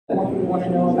more people want to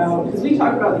know about, because we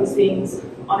talk about these things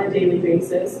on a daily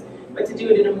basis, but to do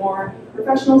it in a more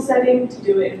professional setting, to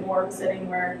do it in more of a setting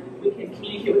where we can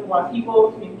communicate with a lot of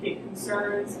people, communicate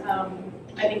concerns,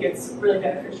 I think it's really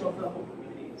beneficial for the whole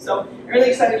community. So I'm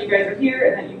really excited you guys are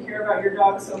here and that you care about your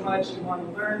dog so much, you want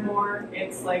to learn more.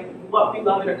 It's like what we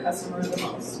love at our customers the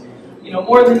most. You know,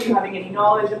 more than you having any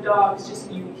knowledge of dogs,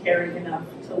 just you caring enough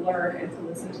to learn and to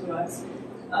listen to us.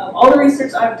 All the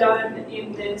research I've done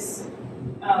in this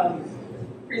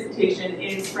presentation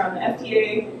is from the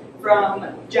FDA, from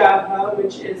JAVA,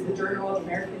 which is the Journal of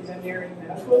American Veterinary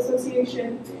Medical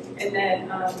Association, and then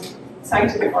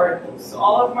scientific articles. So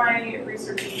all of my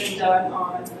research has been done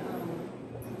on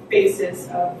basis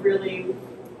of really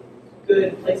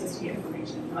good places to get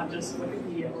information, not just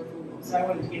Wikipedia or Google. So I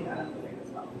wanted to get that out of the way as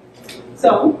well.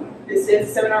 So this is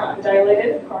a seminar on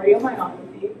dilated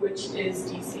cardiomyopathy, which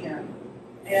is DCM.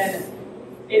 And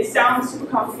it sounds super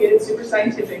complicated, super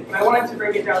scientific, but I wanted to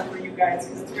break it down for you guys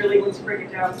because it's really, once you break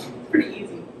it down, it's pretty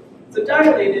easy. So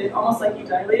dilated, almost like you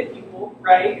dilated pupil,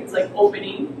 right? It's like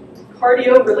opening.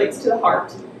 Cardio relates to the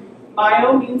heart.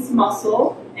 Myo means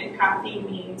muscle, and pathy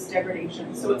means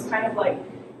degradation. So it's kind of like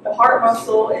the heart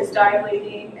muscle is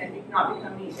dilating and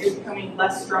is becoming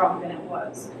less strong than it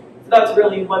was. So that's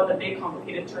really what the big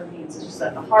complicated term means. It's just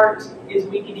that the heart is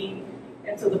weakening,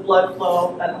 and so the blood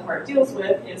flow that the heart deals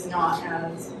with is not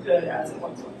as good as it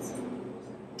once was.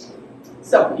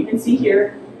 So you can see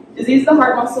here, disease of the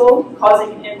heart muscle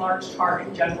causing an enlarged heart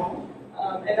in general.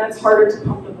 And that's harder to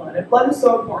pump the blood. And blood is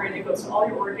so important, it goes to all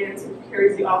your organs, it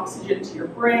carries the oxygen to your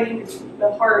brain.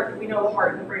 The heart, we know the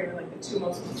heart and the brain are like the two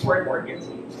most important organs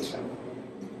in the system.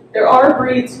 There are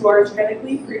breeds who are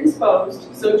genetically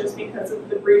predisposed, so just because of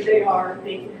the breed they are,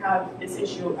 they can have this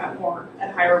issue at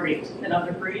higher rate than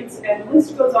other breeds. And the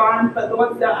list goes on, but the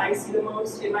ones that I see the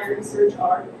most in my research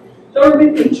are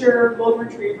Doberman Pinscher, Golden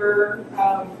Retriever,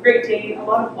 Great Dane, a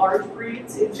lot of large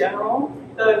breeds in general.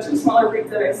 The two smaller breeds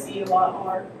that I see a lot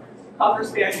are Cocker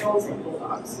Spaniels and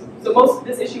Bulldogs. So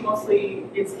this issue mostly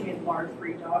is in large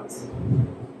breed dogs,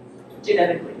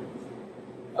 genetically.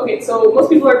 Okay, so most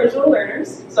people are visual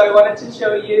learners, so I wanted to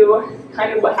show you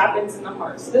kind of what happens in the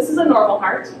heart. So this is a normal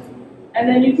heart, and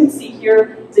then you can see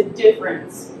here the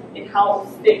difference in how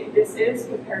thick this is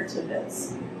compared to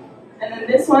this. And then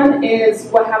this one is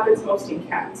what happens most in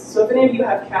cats. So if any of you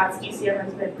have cats, DCM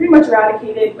has been pretty much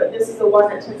eradicated, but this is the one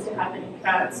that tends to happen in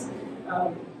cats.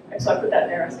 So I put that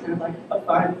there as kind of like a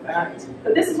fun fact.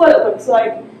 But this is what it looks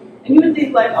like. And you would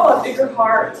think like, oh, a bigger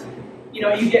heart, you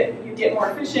know, you get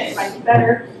more efficient, it might be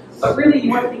better. But really, you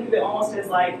want to think of it almost as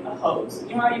like a hose.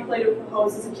 You know how you played with a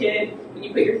hose as a kid, when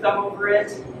you put your thumb over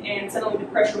it, and suddenly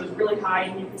the pressure was really high,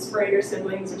 and you could spray your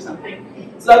siblings or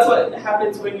something. So that's what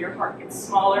happens when your heart gets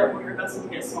smaller, or your vessels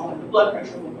get smaller. The blood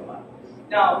pressure will go up.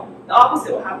 Now, the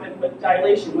opposite will happen with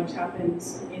dilation, which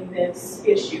happens in this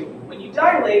issue. When you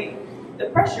dilate, the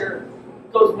pressure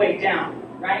goes way down,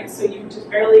 right? So you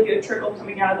just barely get a trickle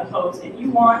coming out of the hose, and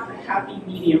you want a happy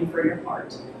medium for your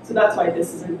heart. So that's why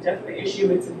this is a definite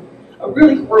issue. It's a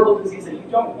really horrible disease that you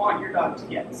don't want your dog to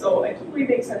get. So it totally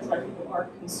makes sense why people are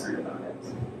concerned about it.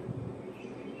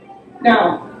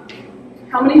 Now,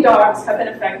 how many dogs have been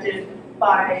affected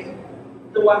by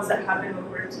the ones that have been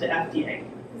referred to the FDA?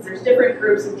 Because there's different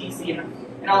groups of DCM,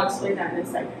 and I'll explain that in a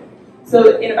second.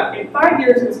 So in 5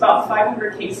 years, it was about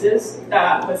 500 cases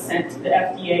that was sent to the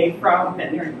FDA from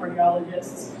veterinary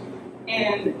cardiologists.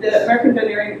 And the American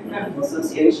Veterinary Medical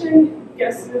Association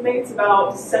guesstimates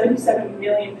about 77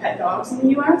 million pet dogs in the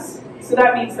US. So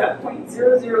that means that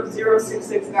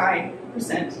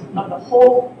 0.000669% of the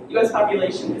whole US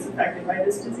population is affected by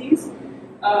this disease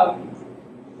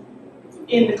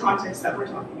in the context that we're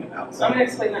talking about. So I'm going to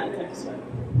explain that in the next one.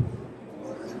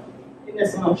 In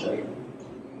this one I'll show you.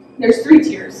 There's 3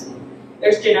 tiers.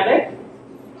 There's genetic,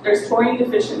 there's taurine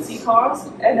deficiency caused,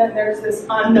 and then there's this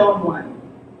unknown one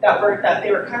that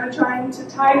they were kind of trying to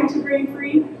tie into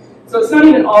grain-free. So it's not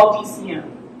even all DCM.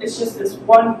 It's just this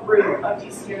one group of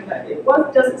DCM that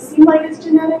doesn't seem like it's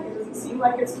genetic. It doesn't seem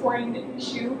like it's taurine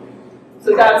issue.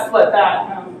 So that's what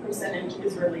that percentage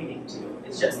is relating to.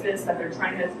 It's just this, that they're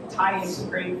trying to tie into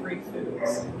grain-free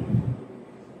foods.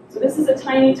 So this is a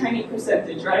tiny, tiny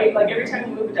percentage, right? Like every time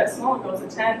you move a decimal, it goes a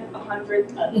 10,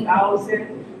 100,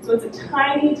 1,000. So it's a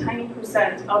tiny, tiny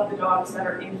percent of the dogs that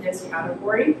are in this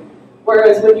category.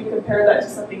 Whereas when you compare that to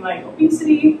something like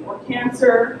obesity or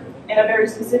cancer, and a very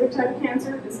specific type of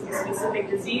cancer, this is a specific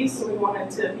disease, so we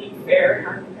wanted to be fair in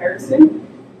our comparison.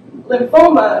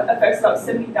 Lymphoma affects about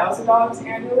 70,000 dogs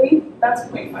annually. That's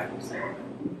 0.5%.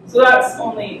 So that's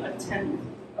only a tenth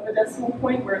of a decimal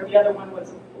point, where the other one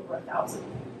was over 1,000.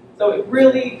 So So it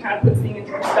really kind of puts things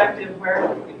into perspective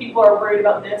where if people are worried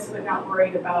about this but not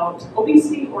worried about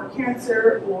obesity or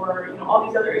cancer or all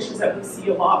these other issues that we see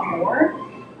a lot more,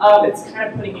 it's kind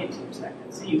of putting it into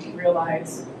perspective so you can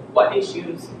realize what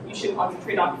issues you should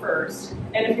concentrate on first.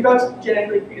 And if you're not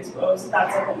genetically predisposed,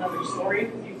 that's like another story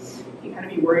because you can kind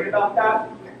of be worried about that.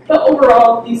 But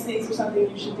overall, these things are something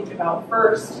you should think about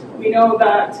first. We know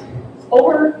that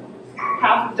over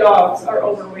half of dogs are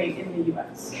overweight in the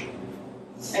US.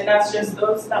 And that's just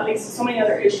that leads to so many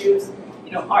other issues,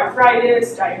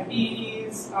 arthritis,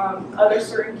 diabetes, other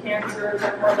certain cancers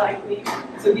are more likely.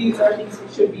 So these are things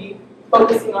we should be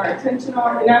focusing our attention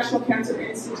on. The National Cancer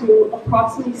Institute,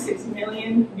 approximately 6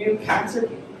 million new cancer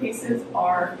cases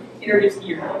are introduced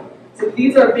yearly. So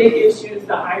these are big issues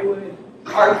that I would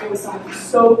argue with someone who's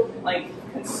so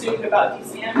consumed about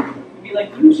DCM. Be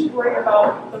like, you should worry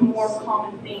about the more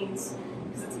common things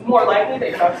because it's more likely that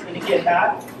your dog's going to get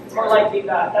that. It's more likely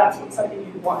that that's something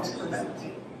you want to prevent.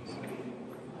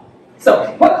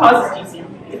 So, what causes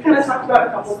DCM? We kind of talked about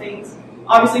a couple things.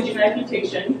 Obviously, genetic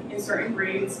mutation in certain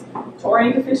breeds.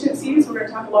 Taurine deficiencies, we're going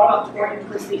to talk a lot about taurine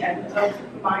towards the end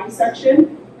of my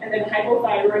section. And then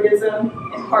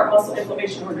hypothyroidism and heart muscle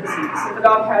inflammation or disease. So if the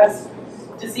dog has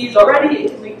disease already,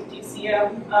 it can lead to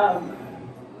DCM.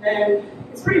 And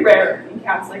it's pretty rare in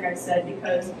cats, like I said,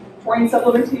 because taurine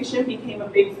supplementation became a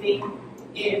big thing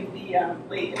in the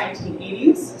late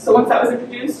 1980s. So once that was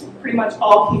introduced, pretty much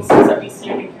all cases of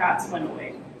DCM in cats went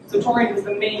away. So taurine was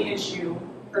the main issue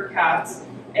for cats,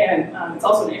 and it's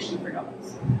also an issue for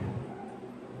dogs.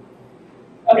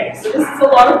 Okay, so this is a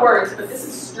lot of words, but this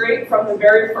is straight from the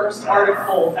very first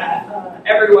article that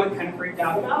everyone kind of freaked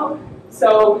out about.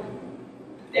 So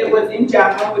it was in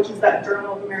JAMA, which is that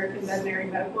Journal of American Veterinary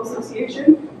Medical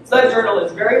Association. So that journal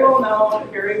is very well known,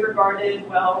 very regarded,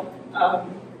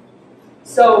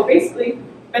 so basically,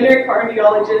 veterinary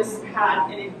cardiologists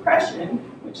had an impression,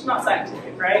 which is not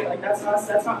scientific, right? Like that's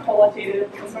not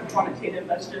qualitative, that's not quantitative,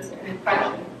 that's just an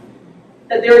impression,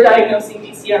 that they were diagnosing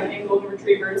DCM in golden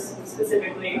retrievers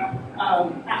specifically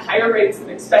at higher rates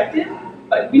than expected.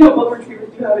 But we know golden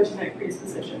retrievers do have a genetic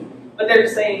predisposition. But they're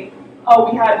saying, oh,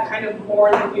 we had kind of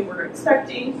more than we were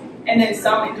expecting, and then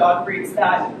some in dog breeds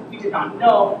that we did not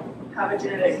know have a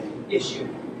genetic issue.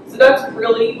 So that's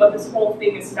really what this whole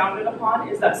thing is founded upon,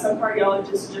 is that some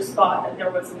cardiologists just thought that there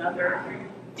was another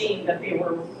thing that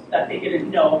they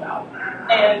didn't know about.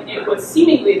 And it was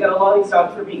seemingly that a lot of these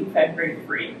dogs were being fed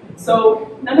grain-free.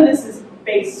 So none of this is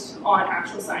based on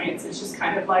actual science. It's just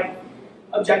kind of like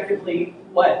objectively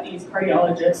what these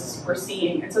cardiologists were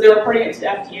seeing. And so they were reporting it to the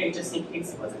FDA just in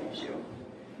case it was an issue.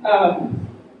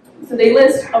 So they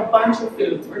list a bunch of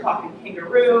foods. We're talking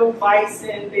kangaroo,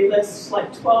 bison. They list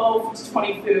like 12 to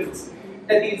 20 foods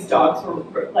that these dogs were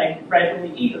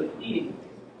regularly eating.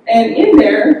 And in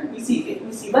there, we see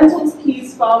lentils,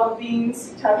 peas, fava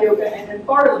beans, tapioca, and then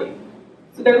barley.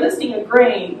 So they're listing a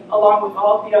grain along with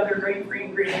all the other grain-free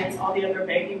ingredients, all the other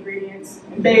vague ingredients.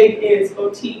 And vague is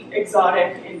boutique,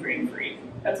 exotic, and grain-free.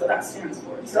 That's what that stands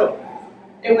for. So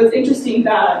it was interesting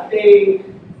that they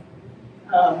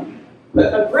put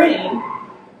a grain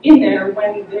in there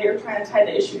when they're trying to tie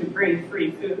the issue to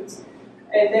grain-free foods.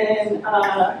 And then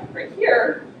right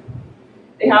here,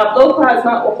 they have low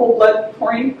plasma or whole blood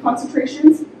taurine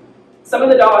concentrations. Some of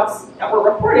the dogs that were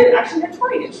reported actually had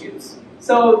taurine issues.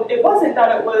 So it wasn't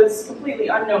that it was completely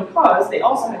unknown cause. They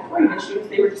also had taurine issues.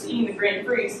 They were just eating the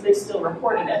grain-free, so they still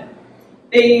reported it.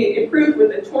 They improved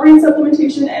with a taurine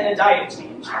supplementation and a diet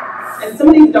change. And some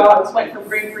of these dogs went from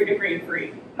grain-free to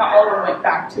grain-free. Not all of them went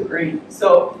back to grain.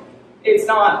 So it's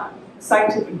not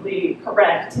scientifically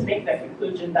correct to make that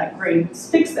conclusion that grains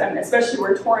fix them, especially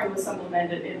where taurine was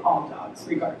supplemented in all dogs,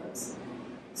 regardless.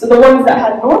 So the ones that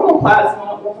had normal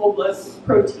plasma or whole blood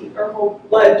protein or whole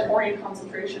blood taurine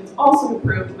concentrations also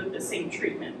improved with the same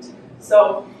treatment.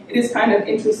 So it is kind of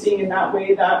interesting in that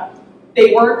way that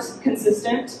they weren't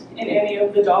consistent in any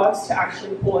of the dogs to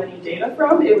actually pull any data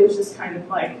from. It was just kind of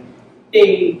like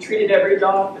they treated every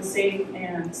dog the same,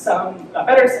 and some got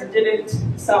better, some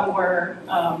didn't. Some were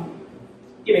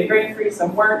given grain-free,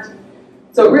 some weren't.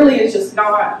 So it really is just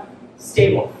not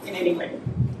stable in any way.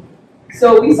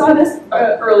 So we saw this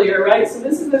earlier, right? So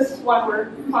this is this one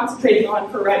we're concentrating on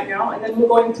for right now, and then we're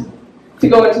going to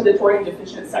go into the taurine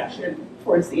deficient section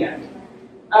towards the end.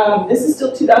 This is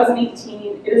still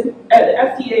 2018. The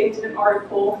FDA did an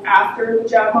article after the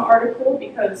JAMA article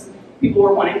because people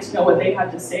were wanting to know what they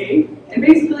had to say. And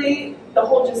basically, the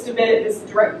whole gist of it is a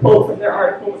direct quote from their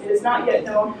article. It is not yet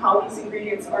known how these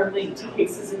ingredients are linked to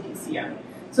cases of DCM.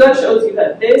 So that shows you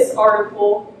that this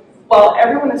article, while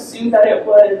everyone assumed that it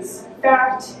was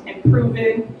fact and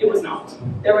proven, it was not.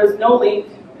 There was no link.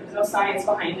 was no science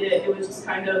behind it. It was just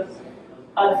kind of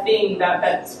a thing that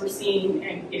vets were seeing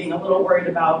and getting a little worried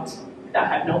about that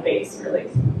had no base, really.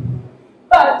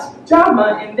 But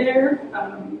JAMA, in their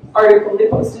article, they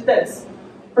posted this.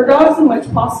 For dogs in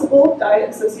which possible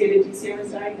diet-associated DCM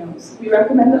is diagnosed, we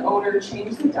recommend the owner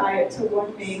change the diet to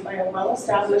one made by a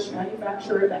well-established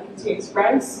manufacturer that contains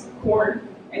rice, corn,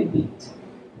 and wheat.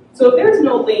 So if there's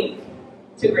no link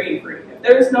to grain-free, if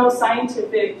there's no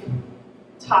scientific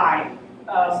tie,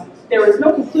 there is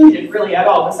no conclusion really at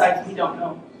all besides we don't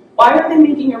know, why are they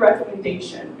making a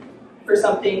recommendation for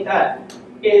something that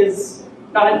is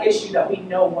not an issue that we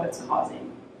know what's causing?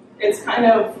 It's kind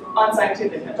of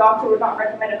unscientific. A doctor would not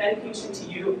recommend a medication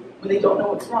to you when they don't know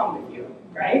what's wrong with you,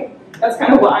 right? That's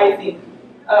kind of what I think.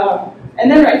 And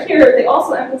then right here, we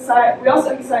also emphasize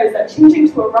that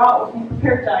changing to a raw or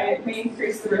home-prepared diet may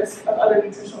increase the risk of other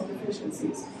nutritional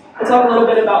deficiencies. We'll talk a little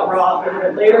bit about raw a little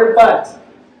bit later, but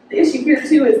the issue here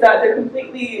too is that they're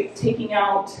completely taking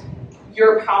out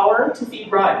your power to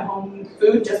feed raw and home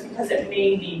food just because it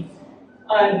may be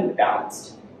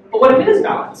unbalanced. But what if it is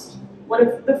balanced? What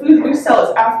if the food we sell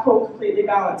is AFCO completely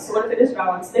balanced? So what if it is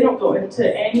balanced? They don't go into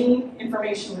any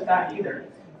information with that either.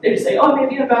 They just say, oh,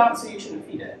 maybe unbalanced, so you shouldn't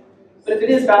feed it. But if it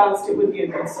is balanced, it would be a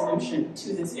good solution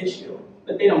to this issue.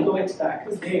 But they don't go into that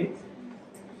because they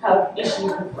have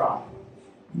issues with raw.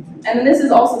 And then this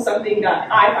is also something that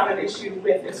I found an issue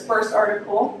with this first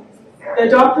article. The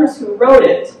doctors who wrote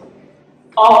it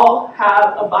all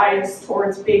have a bias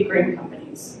towards big grain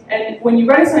companies. And when you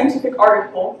write a scientific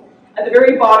article, at the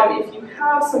very bottom, if you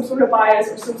have some sort of bias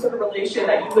or some sort of relation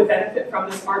that you would benefit from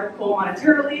this article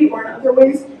monetarily or in other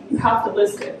ways, you have to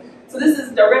list it. So this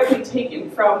is directly taken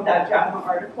from that JAMA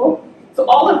article. So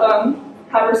all of them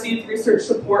have received research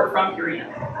support from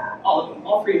Purina. All of them,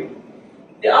 all three of them.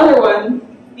 The other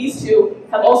one, these two,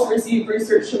 have also received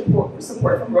research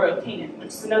support from Royal Canin, which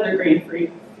is another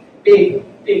grain-free,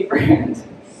 big brand.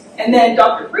 And then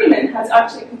Dr. Freeman has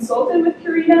actually consulted with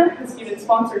Purina, has given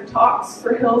sponsored talks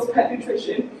for Hill's Pet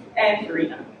Nutrition and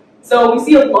Purina. So we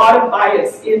see a lot of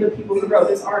bias in the people who wrote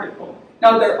this article.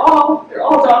 Now they're all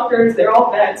doctors, they're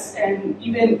all vets, and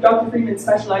even Dr. Freeman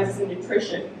specializes in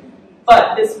nutrition.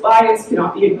 But this bias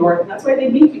cannot be ignored, and that's why they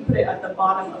make you put it at the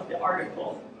bottom of the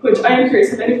article. Which I am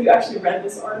curious, have any of you actually read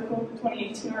this article, the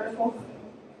 2018 article?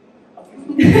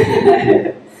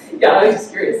 Okay. Yeah, I was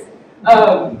just curious.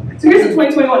 So here's the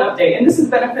 2021 update, and this is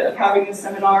the benefit of having this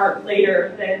seminar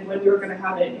later than when we were going to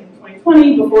have it in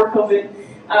 2020 before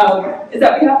COVID, is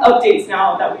that we have updates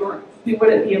now that we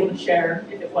wouldn't be able to share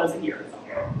if it was a year ago.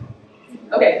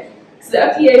 Okay, so the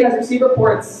FDA has received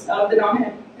reports of the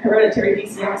non-hereditary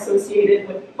DCM associated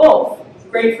with both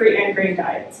grain-free and grain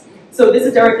diets. So this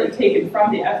is directly taken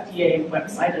from the FDA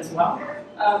website as well.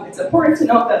 It's important to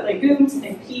note that legumes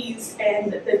and peas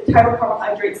and the type of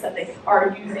carbohydrates that they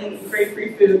are using in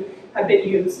grain-free food have been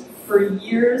used for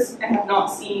years and have not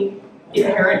seen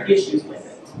inherent issues with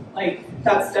it. Like,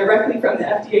 that's directly from the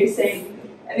FDA saying,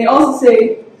 and they also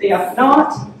say they have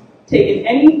not taken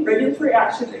any regulatory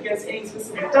action against any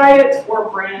specific diet or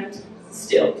brand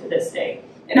still to this day.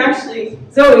 And actually,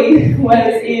 Zoe was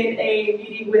in a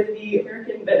meeting with the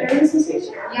American Veterinary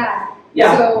Association.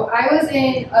 Yeah. So I was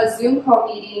in a Zoom call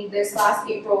meeting this last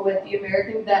April with the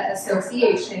American Vet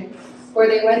Association, where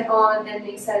they went on and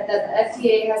they said that the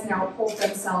FDA has now pulled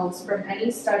themselves from any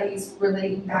studies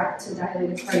relating back to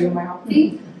dilated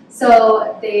cardiomyopathy.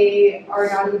 So they are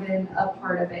not even a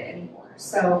part of it anymore.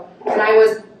 So, and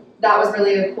that was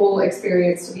really a cool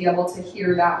experience to be able to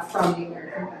hear that from the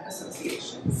American Vet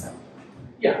Association. So.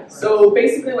 Yeah, so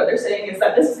basically what they're saying is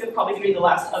that this is probably going to be the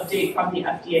last update from the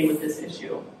FDA with this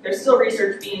issue. There's still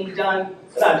research being done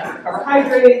about different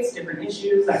carbohydrates, different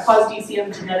issues that cause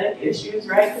DCM genetic issues,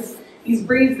 right? Because these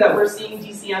breeds that we're seeing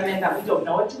DCM in that we don't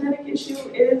know what genetic issue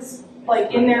is,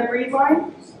 like in their breed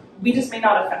line, we just may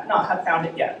not have found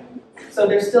it yet. So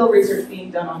there's still research being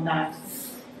done on that.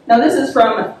 Now this is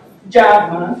from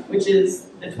JAMA, which is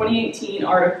the 2018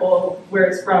 article where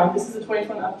it's from. This is the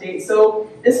 2020 update. So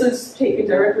this was taken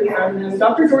directly from them.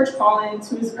 Dr. George Collins,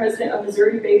 who is president of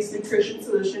Missouri-based Nutrition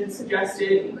Solutions,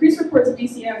 suggested increased reports of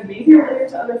DCM may be related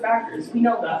to other factors. We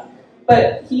know that.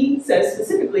 But he says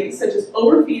specifically, such as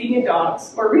overfeeding in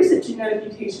dogs or recent genetic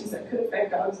mutations that could affect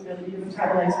dogs' ability to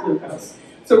metabolize glucose.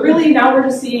 So really now we're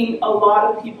just seeing a lot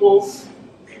of people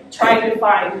trying to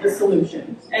find the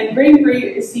solution. And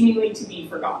grain-free is seemingly to be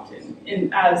forgotten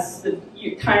as the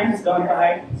time has gone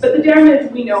by. But the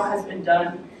damage we know has been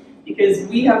done because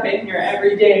we have been here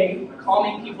every day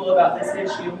calming people about this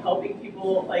issue, helping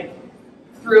people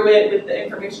through it with the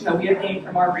information that we have gained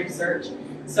from our research.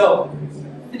 So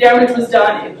the damage was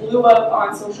done. It blew up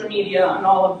on social media and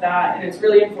all of that, and it's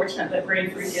really unfortunate that brain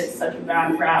food gets such a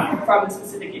bad rap from a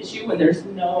specific issue when there's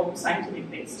no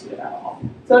scientific base to it at all.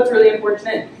 So that's really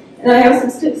unfortunate. And then I have some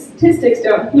statistics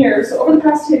down here. So over the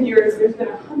past 10 years, there's been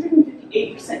a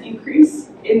 158% increase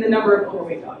in the number of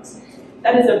overweight dogs.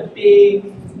 That is a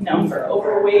big number.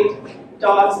 Overweight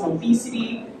dogs and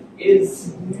obesity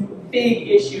is a big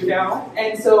issue now.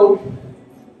 And so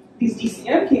these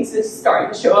DCM cases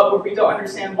starting to show up where we don't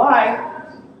understand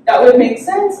why. That would make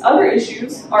sense. Other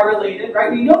issues are related,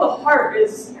 right? We know the heart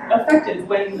is affected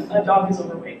when a dog is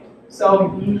overweight.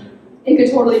 So it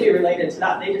could totally be related to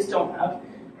that. They just don't have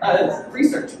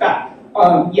research back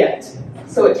yet.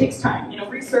 So it takes time. You know,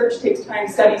 research takes time,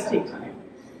 studies take time.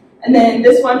 And then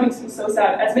this one makes me so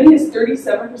sad. As many as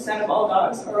 37% of all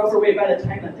dogs are overweight by the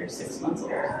time that they're 6 months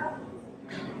old.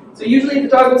 So usually if the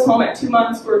dog goes home at 2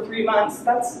 months or 3 months,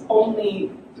 that's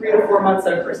only 3 to 4 months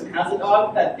that a person has a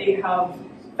dog that they have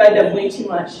fed them way too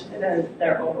much and then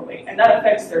they're overweight. And that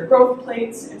affects their growth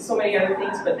plates and so many other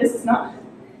things, but this is not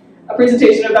a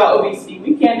presentation about obesity.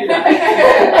 We can do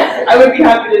that. I would be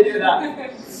happy to do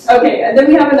that. Okay, and then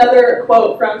we have another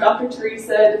quote from Dr.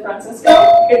 Teresa de Francisco.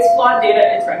 It's flawed data,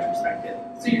 it's retrospective.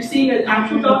 So you're seeing an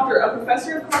actual doctor, a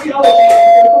professor of cardiology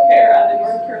and critical care at the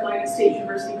North Carolina State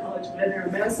University College of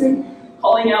Veterinary Medicine,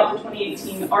 calling out the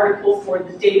 2018 article for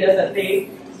the data that they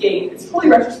gave. It's fully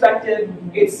retrospective,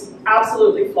 it's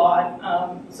absolutely flawed.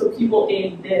 So people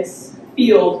in this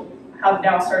field have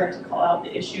now started to call out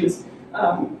the issues.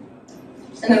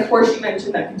 And then, of course, she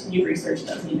mentioned that continued research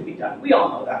does need to be done. We all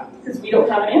know that, because we don't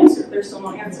have an answer. There's still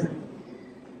no answer.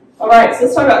 All right, so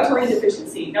let's talk about taurine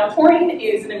deficiency. Now, taurine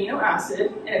is an amino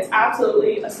acid, and it's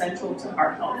absolutely essential to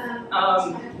heart health.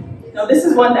 Now, this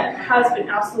is one that has been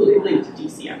absolutely linked to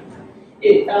DCM.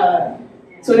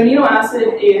 So an amino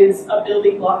acid is a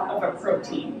building block of a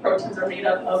protein. Proteins are made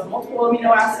up of multiple amino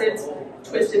acids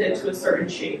twisted into a certain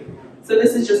shape. So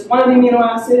this is just one of the amino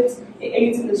acids. It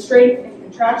aids in the strength and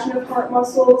contraction of heart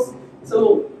muscles.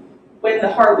 So when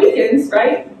the heart weakens,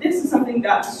 right, this is something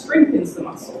that strengthens the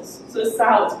muscles. So this is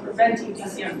how it's preventing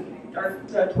DCM, or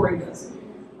taurine does.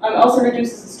 It also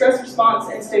reduces the stress response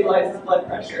and stabilizes blood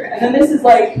pressure. And then this is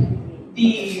like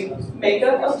the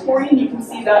makeup of taurine. You can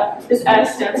see that this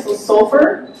S stands for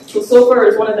sulfur. So sulfur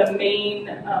is one of the main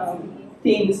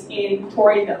things in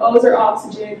taurine. The O's are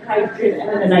oxygen, hydrogen, and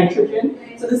then the nitrogen.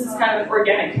 So this is kind of an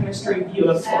organic chemistry view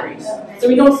of taurine. So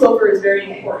we know sulfur is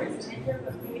very important.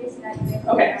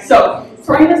 Okay, so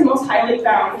taurine is most highly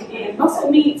found in muscle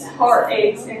meats, heart,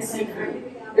 eggs, and seafood.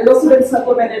 It's also been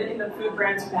supplemented in the food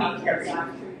brands we carry.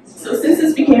 So since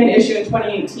this became an issue in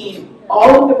 2018,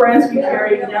 all of the brands we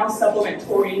carry now supplement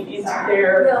taurine into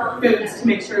their foods to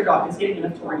make sure a dog is getting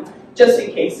enough taurine, just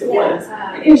in case it was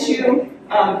an issue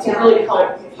to really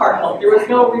help heart health. There was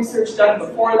no research done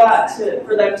before that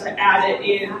for them to add it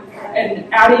in, and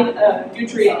adding a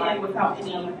nutrient in without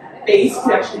any base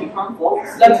could actually be harmful.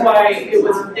 So that's why it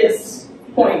was at this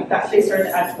point that they started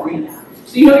to add taurine in.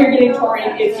 So you know you're getting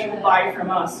taurine if you buy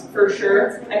from us, for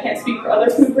sure. I can't speak for other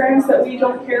food brands that we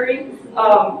don't carry.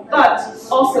 But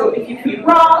also, if you feed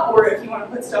raw, or if you want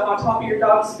to put stuff on top of your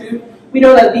dog's food, we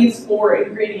know that these 4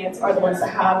 ingredients are the ones that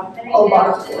have a lot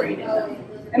of taurine in them.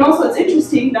 And also, it's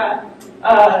interesting that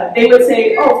they would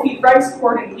say, oh, feed rice,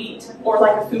 corn, and wheat, or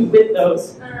like a food with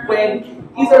those, when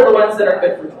these are the ones that are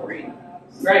good for taurine.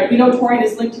 Right? We know taurine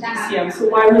is linked to DCM, so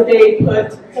why would they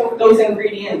put those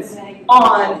ingredients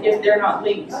on if they're not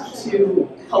linked to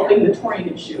helping the taurine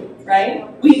issue, right?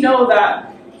 We know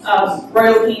that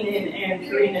Royal Canin and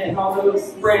Purina and all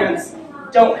those brands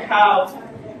don't have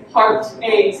heart,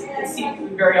 eggs, and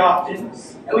seafood very often.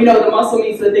 And we know the muscle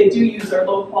meats that they do use are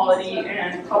low quality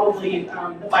and probably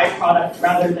the byproduct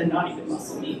rather than not even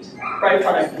muscle meat.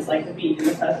 Byproduct is like the meat and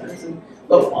the peppers and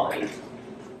low quality.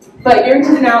 But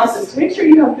guaranteed analysis, to make sure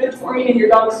you have good taurine in your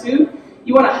dog's food,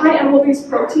 you want a high animal-based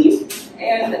protein,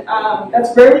 and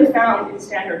that's rarely found in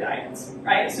standard diets,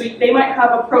 right? So they might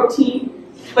have a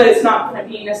protein, but it's not going to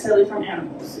be necessarily from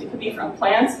animals. It could be from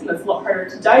plants, and that's a lot harder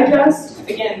to digest.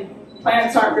 Again,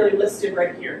 plants aren't really listed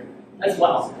right here as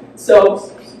well.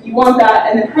 So you want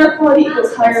that, and then higher quality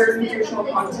equals higher nutritional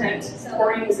content.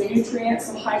 Taurine is a nutrient,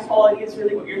 so high quality is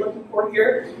really what you're looking for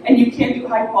here. And you can do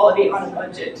high quality on a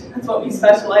budget. That's what we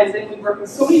specialize in. We work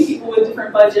with so many people with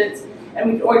different budgets,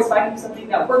 and we can always find something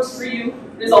that works for you,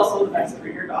 but is also the best for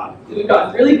your dog. And we've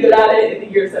gotten really good at it in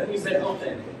the years that we've been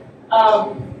open.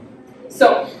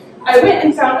 So I went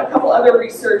and found a couple other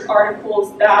research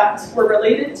articles that were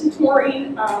related to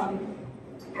taurine,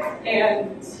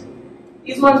 and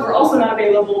these ones were also not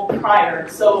available prior,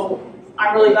 so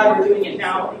I'm really glad we're doing it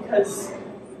now because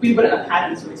we wouldn't have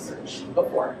had this research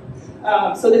before.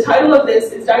 So the title of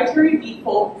this is Dietary Beet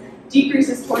Pulp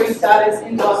Decreases Taurine Status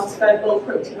in Dogs Fed Low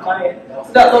Protein Diet.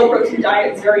 So that low protein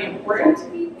diet is very important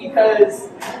because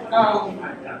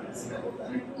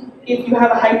if you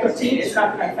have a high protein, it's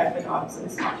not going to affect the dogs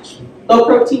as much. Low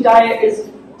protein diet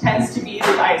tends to be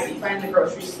the diets that you find in the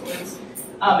grocery stores.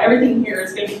 Everything here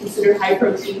is going to be considered high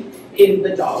protein in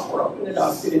the dog world, in the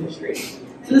dog food industry.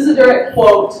 So this is a direct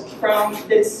quote from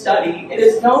this study. It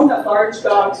is known that large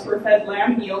dogs who are fed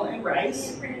lamb meal and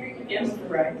rice, again with the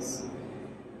rice,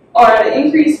 are at an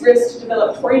increased risk to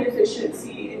develop taurine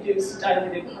deficiency-induced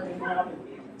dilated cardiomyopathy.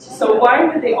 So why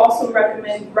would they also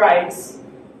recommend rice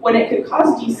when it could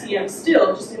cause DCM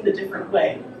still, just in a different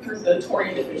way, through the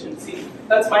taurine deficiency?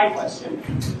 That's my question.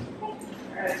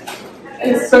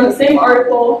 And this is from the same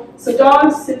article. So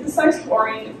dogs synthesize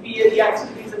taurine via the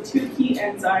activities of two key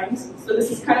enzymes. So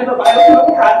this is kind of a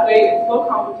biochemical pathway. It's a little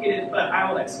complicated, but I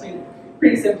will explain it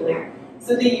pretty simply.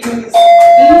 So they use these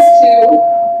two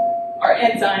are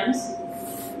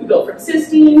enzymes. We go from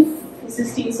cysteine to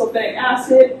cysteine sulfonic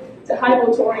acid to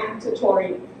hypotaurine to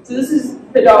taurine. So this is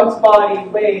the dog's body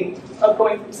way of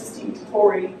going from cysteine to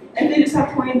taurine. And if they just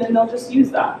have taurine, then they'll just use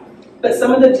that. But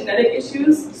some of the genetic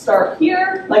issues start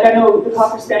here. Like I know the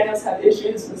Cocker Spaniels have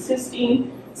issues with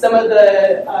cysteine. Some of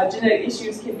the genetic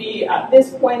issues can be at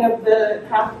this point of the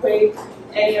pathway,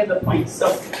 any of the points.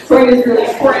 So taurine is really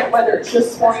important, whether it's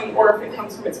just taurine or if it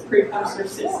comes from its precursor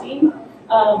cysteine.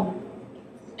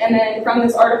 And then from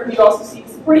this article, you also see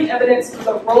supporting evidence for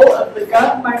the role of the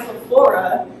gut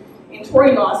microflora in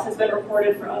taurine loss has been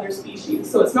reported for other species.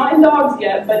 So it's not in dogs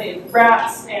yet, but in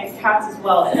rats and cats as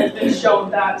well. It has been shown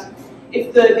that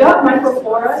if the gut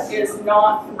microflora is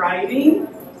not thriving,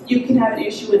 you can have an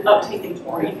issue with uptake in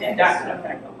taurine, and that can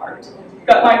affect the heart.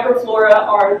 Gut microflora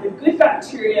are the good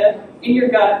bacteria in your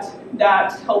gut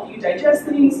that help you digest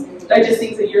things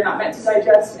that you're not meant to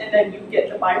digest, and then you get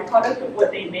the byproduct of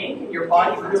what they make, and your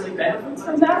body really benefits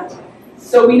from that.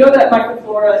 So we know that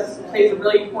microflora plays a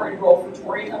really important role for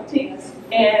taurine uptake,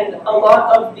 and a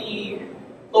lot of the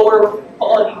lower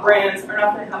quality brands are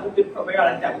not going to have a good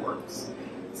probiotic that works.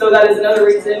 So that is another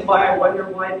reason why I wonder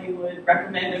why they would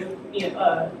recommend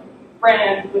a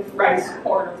brand with rice,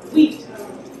 corn, or wheat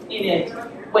in it,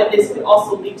 when this could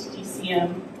also lead to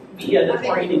DCM via the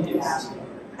taurine-induced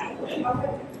pathway.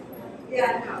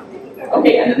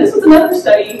 Okay, and then this was another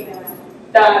study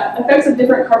that effects of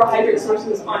different carbohydrate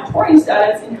sources on taurine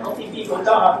status in healthy beagle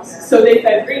dogs. So they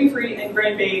fed grain-free and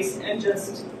grain-based and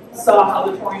just saw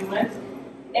how the taurine went.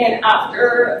 And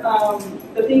after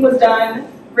the thing was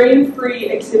done, grain-free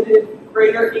exhibited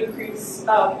greater increase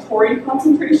of taurine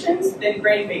concentrations than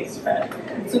grain-based fed.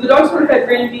 So the dogs who were fed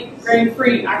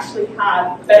grain-free actually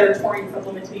had better taurine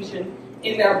supplementation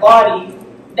in their body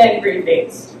than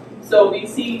grain-based. So we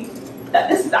see that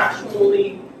this is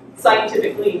actually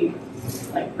scientifically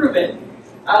proven.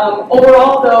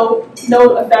 Overall, though,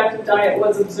 no effective diet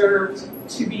was observed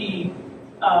to be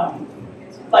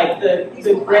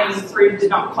the grain-free did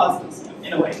not cause DCM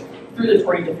in a way through the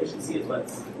taurine deficiency is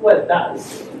what that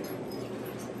was doing.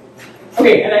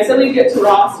 Okay, and I said we'd get to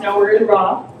raw, so now we're in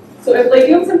raw. So if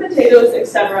legumes and potatoes,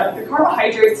 etc., the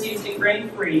carbohydrates used in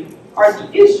grain-free are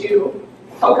the issue,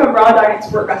 how come raw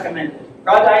diets weren't recommended?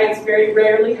 Raw diets very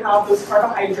rarely have those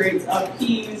carbohydrates of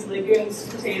peas, legumes,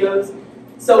 potatoes.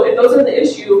 So if those are the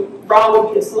issue, raw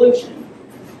would be a solution.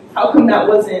 How come that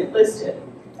wasn't listed?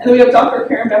 And then we have Dr.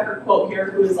 Karen Becker quote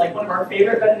here, who is one of our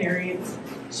favorite veterinarians.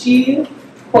 She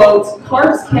quotes,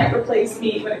 "Carbs can't replace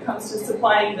meat when it comes to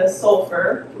supplying the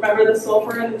sulfur." Remember the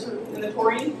sulfur in the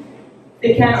taurine?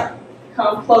 They can't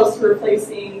come close to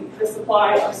replacing the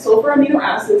supply of sulfur amino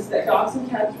acids that dogs and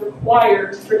cats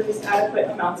require to produce adequate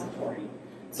amounts of taurine.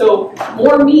 So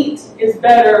more meat is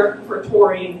better for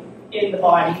taurine in the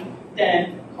body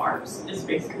than carbs, is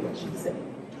basically what she's saying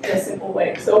in a simple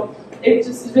way. So it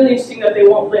just is really interesting that they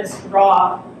won't list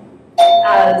raw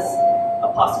as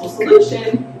a possible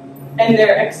solution, and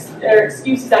their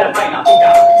excuse is that it might not be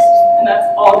balanced. And that's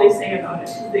all they say about it.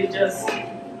 They just,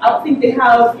 I don't think they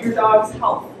have your dog's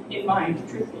health in mind,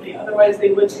 truthfully. Otherwise,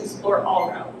 they would explore all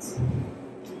routes.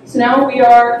 So now we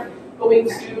are going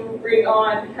to bring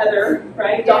on Heather,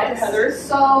 right? Dr. Heather.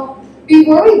 So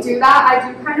before we do that,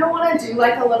 I do kind of want to do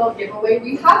a little giveaway.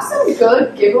 We have some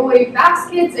good giveaway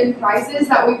baskets and prizes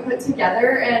that we put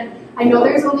together, and I know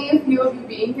there's only a few of you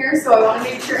being here, so I want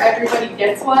to make sure everybody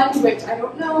gets one, which I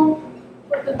don't know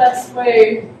what the best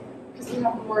way, because we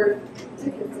have more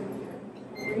tickets in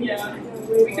here. Yeah,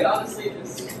 we could honestly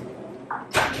just,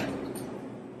 because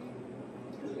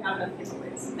we have enough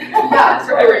giveaways. Yeah,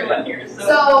 for everyone here.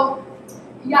 So,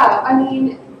 yeah, I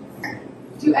mean,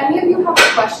 Do any of you have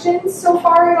questions so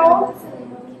far at all?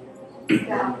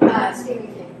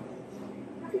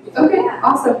 Okay,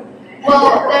 awesome.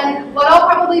 Well, then what I'll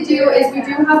probably do is we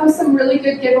do have some really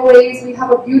good giveaways. We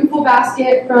have a beautiful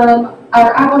basket from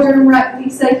our Acuff rep,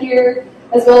 Lisa, here,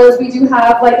 as well as we do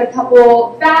have like a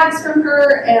couple bags from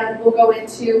her, and we'll go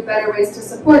into better ways to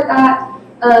support that.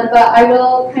 But I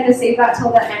will kind of save that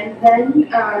till the end then,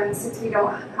 since we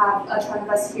don't have a ton of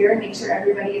us here, and make sure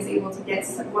everybody is able to get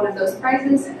one of those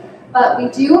prizes. But we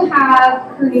do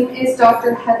have, her name is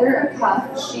Dr. Heather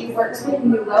Acuff. She works with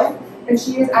MULO, and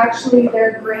she is actually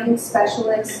their grain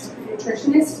specialist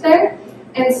nutritionist there.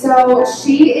 And so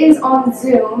she is on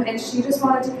Zoom, and she just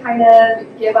wanted to kind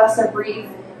of give us a brief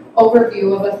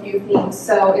overview of a few things.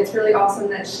 So it's really awesome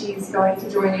that she's going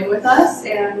to join in with us.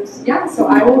 And yeah, so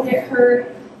I will get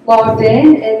her logged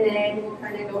in, and then we'll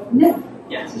kind of go from there.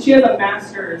 Yeah, so she has a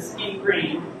master's in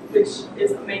grain, which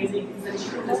is amazing because then she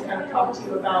can just kind of talk to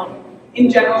you about, in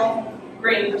general,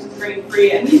 grain versus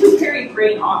grain-free. And we just carry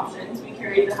grain options. We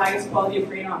carry the highest quality of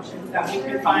grain options that we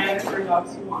can find for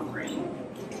dogs who want grain.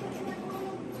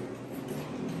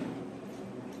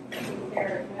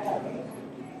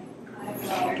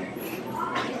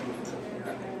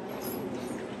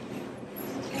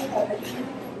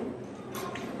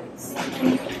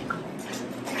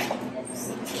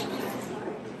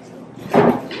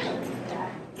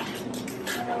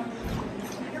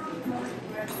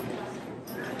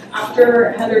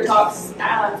 After Heather talks,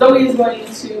 Zoe is going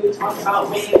to talk about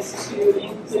ways to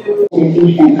include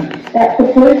that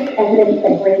supports evidence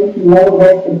that grains can lower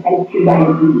risk of type 2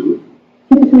 diabetes.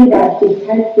 Typically, that's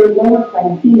because they're lower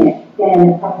glycemic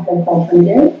than processed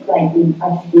alternatives like the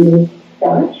unsustainable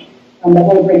starch. The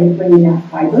whole grain bringing that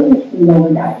fiber, which can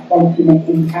lower that glycemic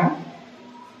impact.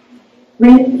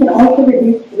 Grains can also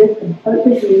reduce the risk of heart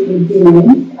disease in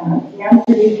humans and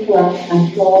reduce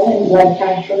cholesterol and blood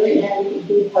pressure and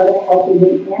be part of a healthy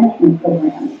weight management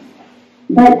program.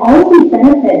 But all of these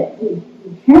benefits, we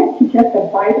tend to just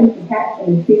apply them to pets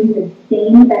and assume the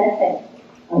same benefits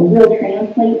will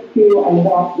translate to our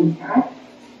dogs and cats.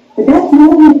 But that's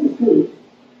not always the case.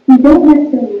 We don't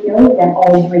necessarily know that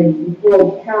all grains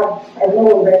will have a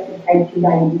lower risk of type 2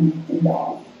 diabetes in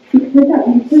dogs because that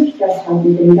research just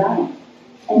hasn't been done.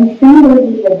 And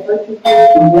similarly with heart disease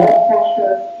and blood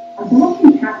pressure, our dogs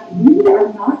and cats really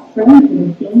are not prone to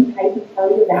the same type of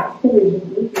cardiovascular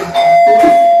diseases as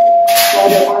humans. While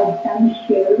there are some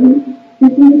shared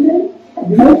diseases,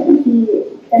 most of the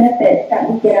benefits that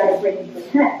we get out of grains for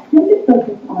pets tend to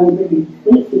focus on reduced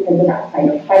weight because of that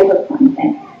higher fiber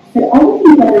content. But all of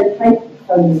these other types of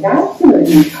cardiovascular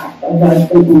impacts are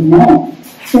largely unknown.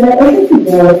 So that opens the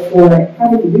door for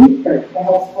having research to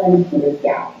help cleanse those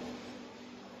gaps.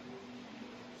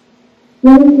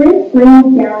 When we break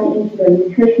grains down into their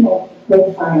nutritional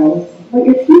profiles, what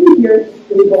you're seeing here is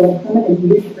a table of some of the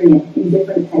nutrients in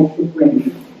different types of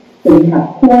grains. So we have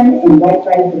corn and white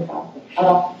rice across the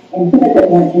top, and some of the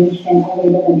more ancient, I'll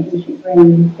label them ancient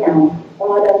grains down the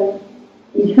bottom.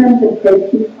 In terms of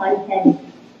protein content,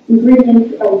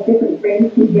 ingredients of different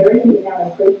grains can vary the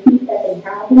amount of protein that they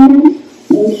have in them.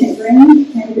 Ancient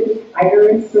grains tend to be higher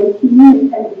in protein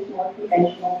than these more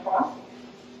conventional crops.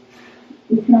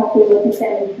 We can also look at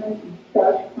them in terms of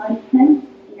starch content,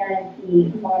 and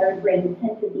the modern grains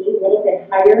tend to be a little bit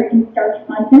higher in starch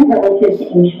content relative to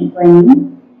ancient grains.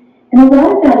 And a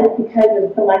lot of that is because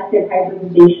of selective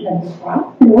hybridization of the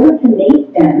crops in order to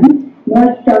make them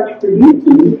more starch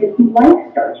producing, because we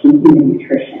like starch in human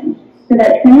nutrition. So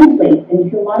that translates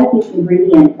into a lot of these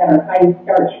ingredients that are high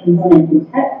starch components in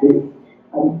pet food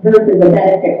versus a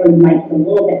benefit where you might get a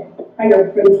little bit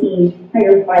higher protein,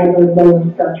 higher fiber,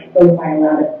 lower starch profile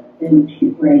out of the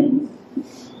ancient grains.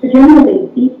 So generally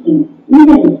speaking,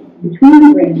 even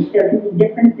between grains, there can be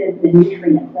differences in the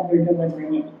nutrients that they're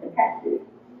delivering into the pet food.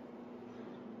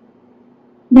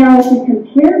 Now, if we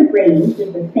compare grains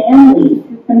as a family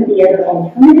to some of the other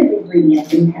alternative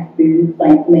ingredients in pet foods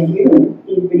like legumes,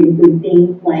 these would include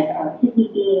things like our kidney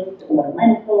beans or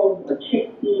lentils or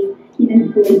chickpeas,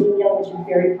 even filet meal, which is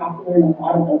very popular in a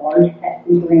lot of the large pet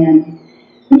food brands.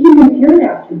 We can compare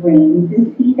that to grains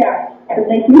and see that the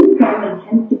legume family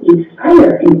tends to be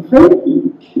higher in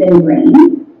protein than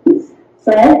grains,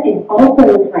 but it's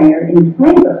also higher in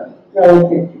fiber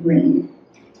relative to grains.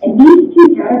 And these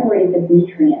two categories of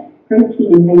nutrients,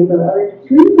 protein and fiber, are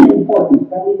extremely important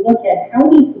when we look at how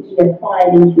these can be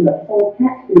applied into a full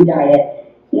pet food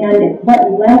diet and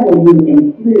what level you would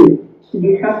include. So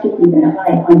you have to keep an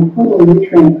eye on total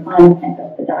nutrient content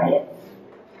of the diet.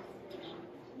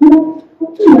 Now,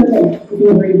 let's look at the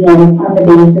ingredients on the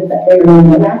basis that they are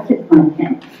in lactic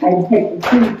content. I've picked the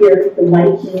three here, the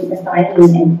lysine,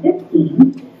 methionine, and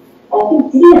cysteine. Also,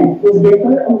 ingredients will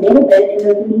differ a little bit in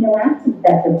those amino acids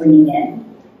that they're bringing in.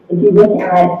 If you look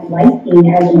at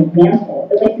lysine as an example,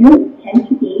 the legumes tend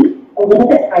to be a little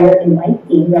bit higher in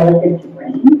lysine relative to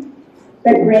grains,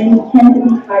 but grains tend to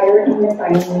be higher in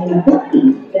methionine and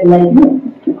cysteine than legumes.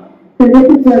 So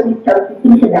this is where we start to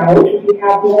think about if you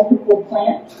have multiple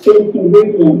plant-based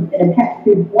ingredients in a pet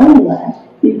food formula,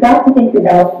 you've got to think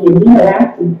about the amino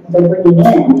acids they're bringing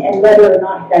in and whether or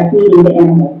not that's meeting the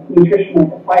animal's nutritional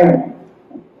requirements.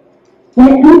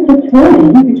 When it comes to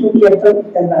taurine, which will be a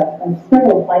focus of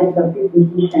several slides of our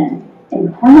presentation, and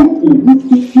carnosine,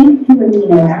 these two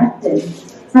amino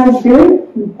acids have a very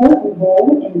important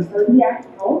role in cardiac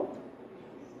health.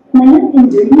 Plant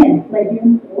ingredients,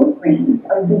 legumes or grains,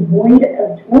 are devoid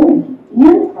of taurine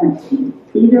and carnosine.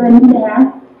 These are amino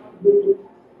acids we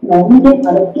can only get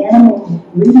out of animal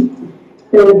grease.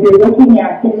 So if you're looking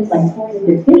at things like taurine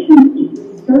deficiency,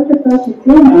 you start to focus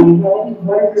in on, well,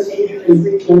 what are the major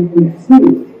ingredients in the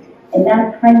food? And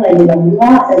that's highlighted a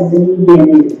lot of the media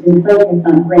news and focus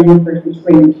on grain versus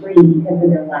grain-free because of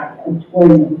their lack of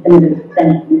taurine and some of the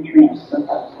essential nutrients for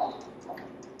heart health.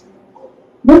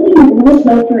 Looking a little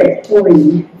closer at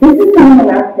taurine, this is an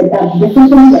amino acid that's different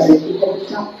than the others because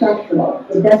it's not structural.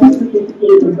 It doesn't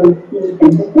participate in protein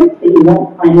synthesis, so you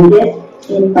won't find it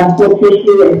in muscle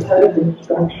tissue as part of the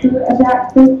structure of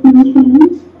that protein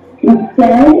chain.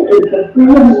 Instead, it's a free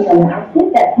amino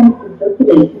acid that tends to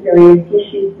circulate to various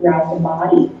tissues throughout the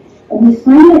body. And we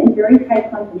find it in very high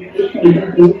concentration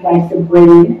in things like the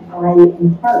brain, eye,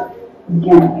 and heart in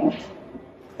general.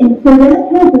 And so that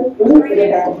tells us a little bit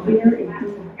about where it's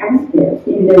active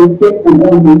in those different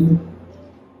organs.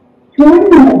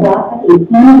 Taurine in the body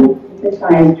can be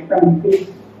synthesized from these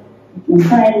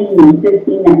methionine and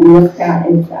cysteine that we looked at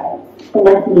as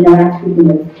select amino acids in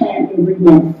those plant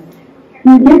ingredients.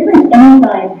 Through different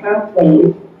enzyme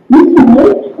pathways, you can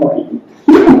make taurine.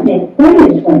 You can make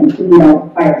plenty of taurine to meet our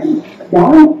requirements.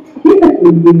 Dogs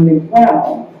typically do as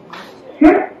well.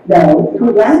 Cats, though,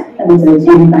 relax some of those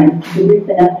enzymes to produce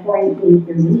enough taurine to meet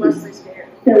their needs.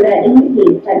 So that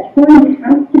indicates that taurine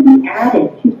has to be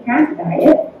added to cat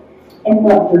diet. And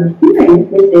what we're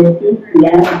hearing with this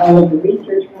DCM and all of the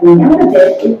research coming out of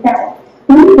it is that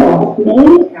some dogs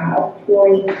may have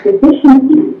taurine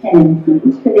deficiency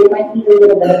tendencies, so they might need a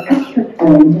little bit of extra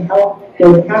taurine to help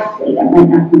their pathway that might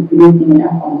not be producing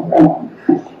enough on their own.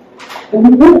 When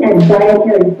we look at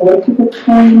dietary sources of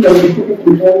taurine, those are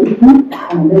typically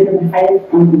organisms. Those are the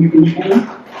highest concentrations.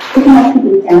 It can also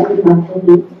be found in muscle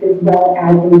meats as well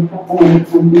as in supplemental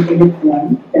concentrated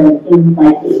forms, so things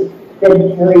like a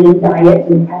vegetarian diet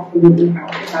would absolutely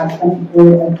have to have some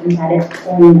sort of synthetic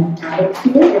taurine added to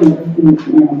it in order to meet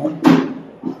the animal needs.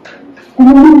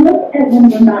 And when we look at when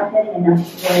we're not getting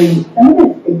enough taurine, some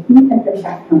of the key symptoms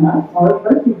that come up are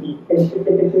heart disease, so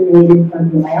specifically related to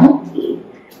cardiomyopathy.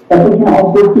 But we can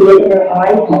also see it in our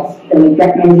eye health, so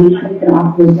retinitis and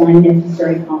ocular blindness is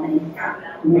very common in cats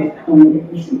with taurine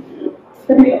deficiency.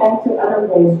 But there's also other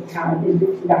roles it has in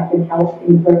reproductive health,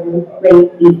 in growth,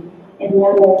 weight, and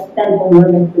normal central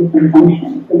nervous system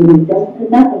function. So when we don't do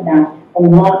enough of that, a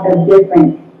lot of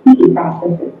different key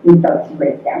processes can start to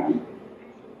break down.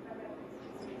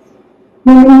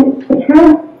 When we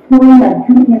have taurine that's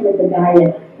coming in with the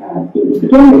diet, we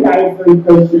begin with dietary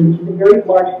protein, which is a very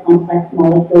large complex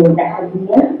molecule that has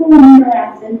multiple amino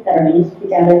acids that are linked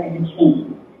together in a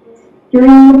chain.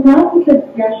 During the process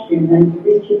of digestion, when it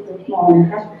reaches the small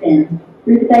intestine,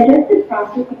 through the digestive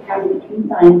process of having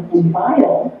enzymes and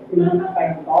bile released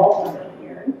by the gallbladder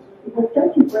here, it will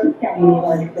start to break down these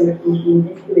large protein chains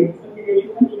into its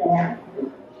individual amino acids.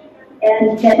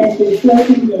 And then as they flow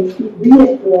through the NT,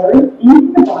 reabsorb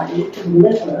into the body to the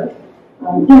liver,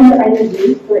 and either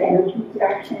used for energy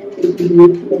production, they can be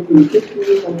used to make new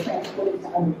tissues or transported to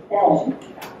other cells.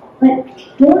 But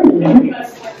taurine,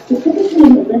 specifically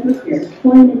in the liver here,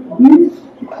 taurine is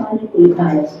used to conjugate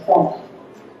bile salts.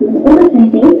 So in order to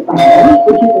make bile,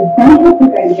 which is essential for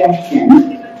digestion,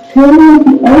 taurine is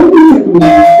the only amino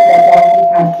acid that dogs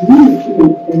have used to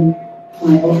make those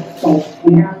bile salts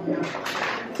and acids.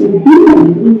 In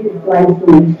humans, we use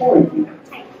glycine and taurine.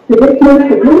 So this makes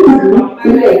it really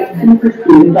unique to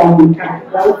pursue dogs and cats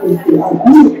relative to our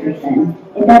own nutrition,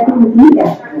 and that we need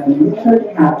that taurine in order to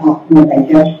have optimal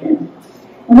digestion.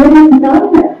 And when there's not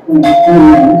enough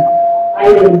taurine,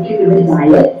 either through the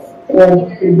diet, or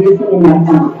producing enough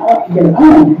on their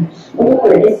own,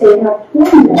 or if they have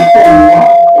taurine that's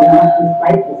not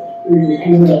recycled through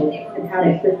any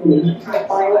hepatic circulation of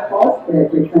bile salts where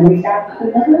it returns back to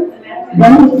the liver,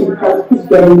 then we can start to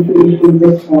get into issues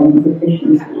with taurine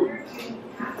deficiency.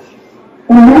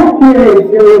 And that here is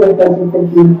really the focus of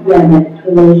DCM and its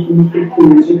relation to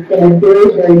food. It's been a very,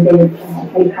 very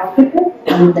big hypothesis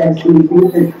and the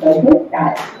research focus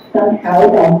that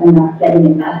somehow adults are not getting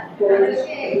enough towards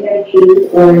their food,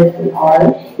 or if they are,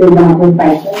 they're not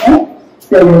recycling it,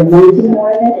 so they're losing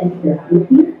more of it into their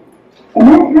food. And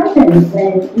that happens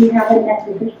when we have a net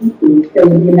deficiency. So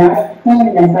the amount of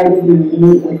protein that's either being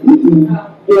ate or eaten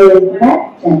is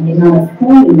less than the amount of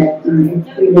protein that's being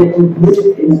excreted or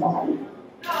used in the body.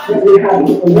 When you have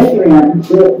equilibrium,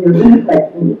 your input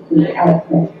is the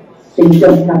output, so you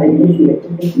don't have an issue with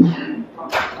deficiency.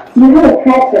 You have a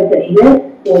pet that's at risk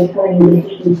for taurine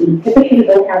deficiency. Typically,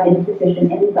 they'll have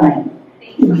insufficient enzymes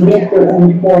to make their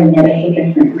own taurine at a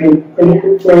sufficient rate. So this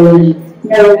is where we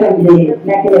know from the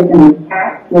mechanism of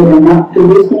act where they're not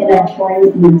producing enough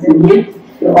taurine to use their use.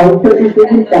 There are certain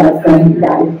foods that are going to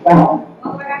that as well.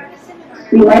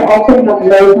 We might also have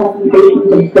low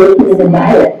concentrations of protein in the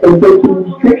diet, so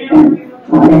protein restriction.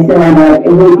 If they're on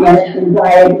a weight management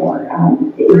diet, or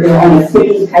if they're on a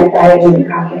city type diet where they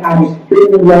have to have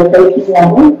extremely low protein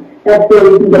levels, that's where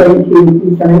we can get into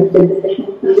concerns with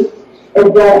deficiencies, as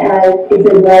well as if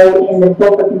they're low in the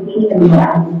sulfur-containing amino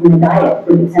acids in the diet.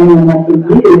 So depending on what they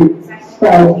use,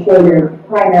 so for their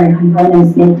primary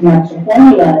components making up the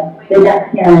formula, then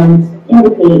that can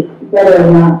indicate whether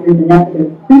or not there's enough of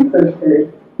those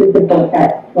precursors to support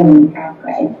that forming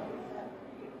pathway.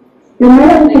 There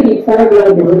might also be poor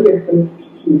availability of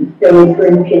protein. So, for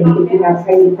instance, if you have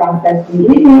highly processed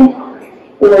ingredients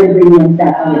or ingredients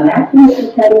that are interacting with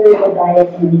each other in the diet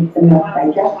and make them less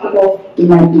digestible, they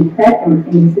might be present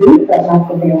in food but less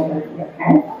available to the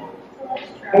pet.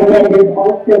 And then there's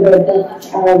also the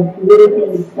focus of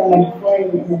losing so much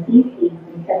taurine in the feces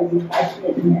instead of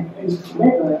recycling it in the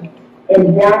liver.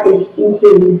 And that is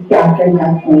increased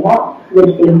gastrointestinal loss,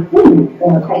 which they think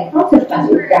or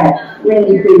hypothesize that when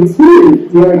you increase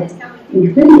food, you're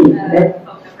contributing to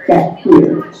this step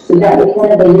here. So that was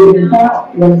one of the leading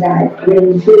thoughts, was that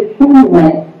when you put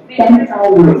formula, somehow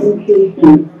you're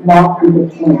increasing loss of the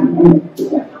taurine in the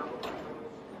food.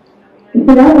 And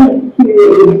so that leads to a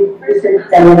research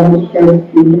study that I'm going to show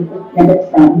you snippets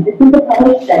from. This is a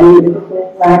published study. This is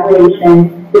a collaboration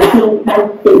between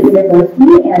Penn State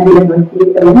University and the University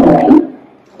of Illinois.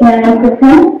 And the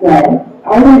premise was,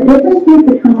 are there differences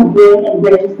between grain and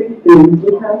grain-free foods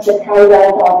in terms of how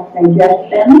well dogs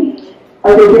digest them?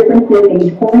 Are there differences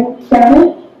in taurine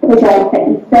status for dogs that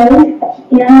eat those?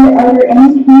 And are there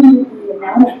any changes in the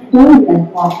amount of taurine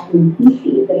that's lost from the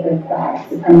species of those dogs,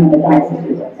 depending on the diet that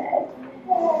they were fed?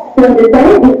 So the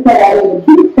diet was set out as a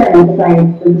two experimental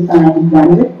diets were designed.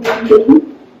 One was grain-based,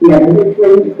 the other was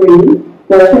grain-free.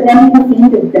 Both of them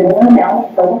contained a similar amount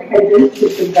of carbohydrates,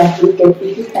 which is roughly 50%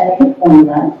 of the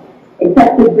formula,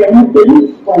 except the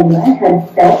grain-based formula had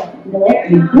spelt, millet,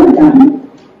 and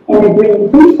sorghum, and the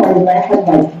grain-free formula had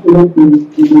white potato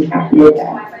beans and tapioca.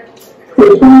 So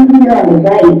shown here on the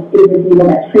right is a table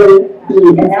that shows the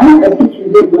amount of each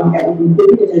ingredient that was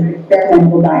included in the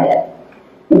experimental diet.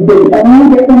 And so the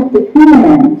only difference between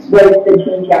them was the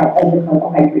change out of the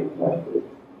carbohydrate sources.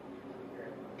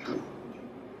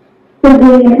 So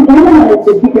the analyze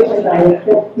the two different diets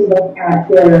just to look at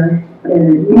their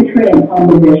nutrient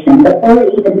composition before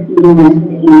even feeding them to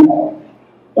the animals.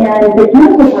 And the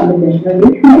chemical composition or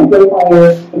nutrient profile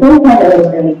is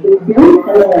very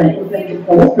similar in terms of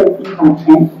total protein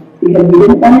content, because we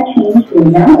didn't want to change the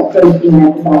amount of protein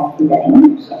that the dogs were getting.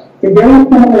 They're very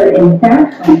similar in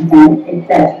fat content,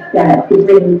 except that the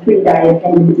grain-free diet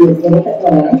tended to be a little bit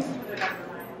lower.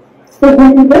 So when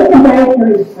you look at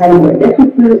dietary fiber, this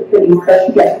is where you start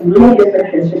to get real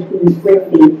differences between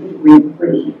grain-based and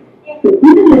grain-free. So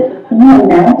even just the same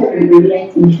amount of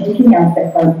ingredients and changing out the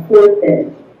carb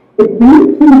sources, the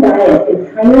grain-free diet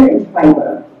is higher in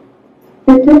fiber,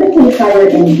 specifically higher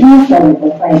in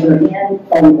insoluble fiber and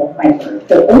soluble fiber.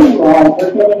 So overall,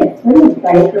 we're getting a total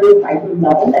dietary fiber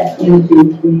level that's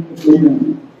increased with the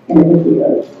beans and the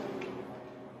potatoes.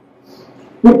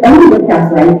 With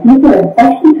oligosaccharides, these are a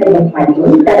special type of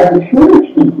fibers that are shorter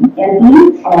chain, and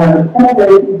these are some of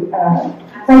those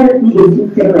fibers we would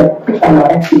consider as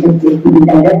prebiotics because they can be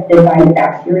digested by the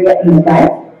bacteria in the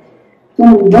gut.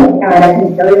 When we look at a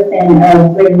comparison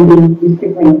of grain-based to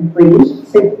grain-free,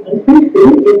 the grain-free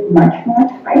food is much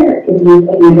higher in these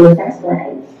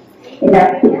oligosaccharides. And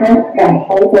that's because that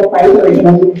soluble fiber in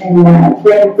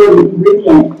grain-free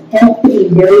ingredients tends to be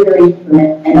very, very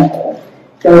fermentable.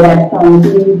 So that's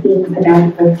beans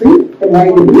and for fruit, the more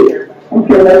you eat. I'm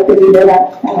sure most of you know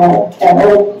that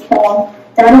old song.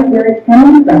 That is where it's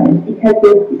coming from, because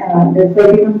the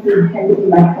sodium foods tend to be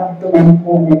much more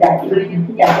fermentable in the gut. You can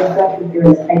see that reflected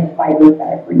through the type of fibers that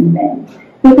it brings in.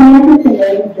 So scientists and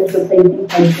names just replacing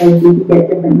chemicals, you can get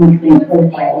different nutrient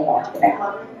profiles off the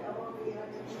bat.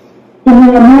 In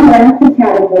the amino acid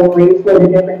category, for the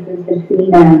differences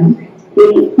between them, we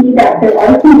see that there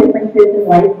are some differences in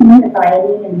lysine,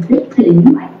 thymine, and cysteine,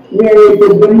 where the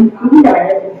grain-free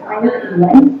diet is higher in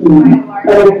lysine,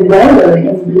 but is lower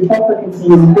in the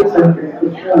sulfur-containing precursors to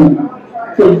choline.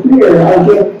 So here, our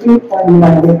grain-free formula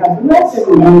would have the rest of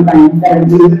the enzymes that are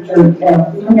used for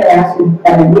amino acids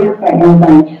that are used by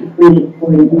enzymes to create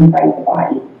choline inside the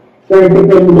body, whereas the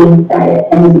grain-based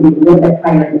diet tends to be a little bit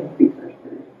higher in the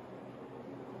precursors.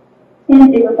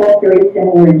 And they were both very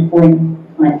similar in taurine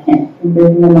content. And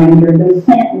there's a reminder, those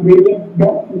plant ingredients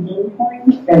don't contain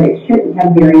taurine, so it shouldn't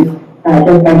have very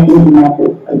just by changing out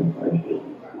those sources.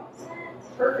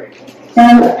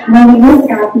 Now, when we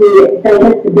look at the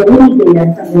digestibility data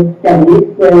from this study,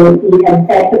 where we have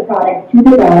fed the product to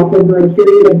the dog over a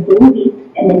period of 4 weeks,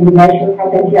 and then we measure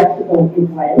how digestible it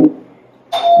was,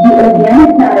 the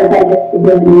organic matter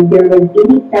digestibility, there was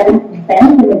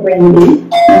 87% in the grain-based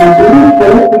and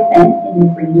 84% in the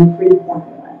grain-free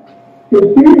formula. So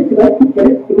here is what's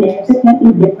considered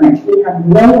significantly different. We have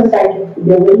lower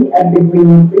digestibility of the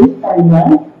grain-free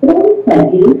formula, but only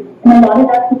slightly, and a lot of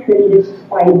that's attributed to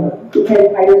fiber, because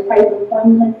higher fiber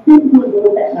formulas tend to be a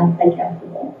little bit less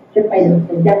digestible, just by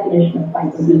the definition of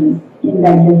fiber being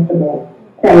indigestible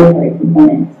dietary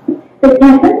components. But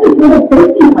in terms of total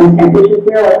protein content, which is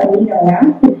where our amino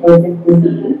acid focus would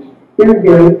be, they're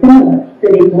very similar. So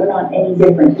they were not any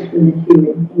different between the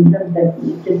two in terms of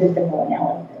the statistical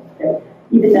analysis. So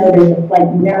even though there's a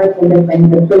slight numerical difference,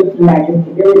 the protein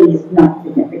digestibility is not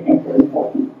significantly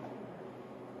important.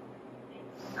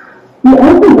 We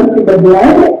also looked at the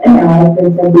blood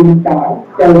analysis of these dogs.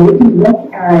 So we can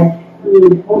look at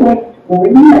the total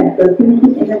taurine that's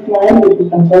circulating in the blood, which is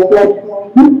the whole blood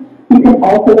taurine. You can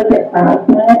also look at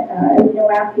plasma amino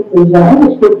acids as well,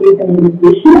 which gives you some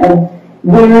indication of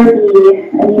where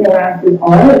the amino acids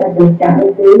are and what their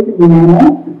status is in the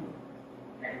animal.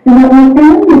 And what we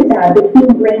found is that between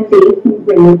grain-based and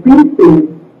grain-free foods,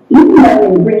 even though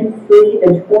in grain-free the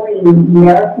taurine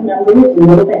numerical number is a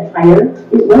little bit higher,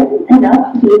 it wasn't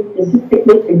enough to be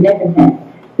statistically significant.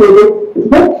 So this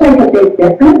looks like a big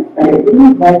difference, but it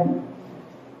really wasn't.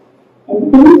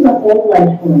 And same with the whole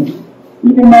blood taurine.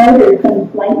 Even though there's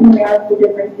some slight numerical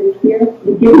differences here,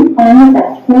 we didn't find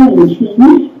that taurine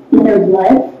change in their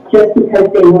blood just because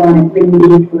they were on a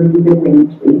grain-based versus a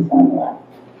grain-free formula.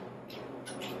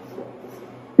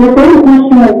 The third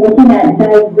question was looking at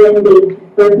does grain-based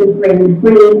versus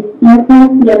grain-free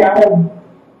influence the amount of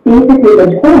basically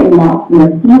the taurine loss in the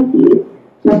feces.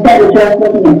 Instead of just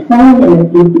looking at taurine in the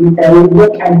feces, though, we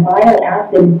look at bile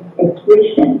acid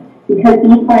excretion. Because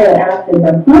these bile acids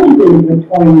are conjugated with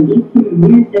taurine, these can be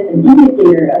used as an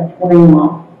indicator of taurine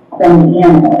loss from the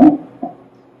animal.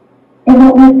 And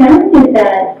what we found is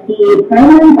that the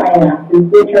primary bile acids,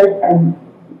 which are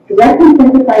directly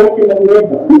synthesized in the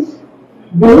liver,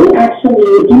 they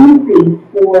actually increase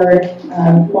for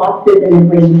losses in the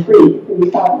grain-free. So we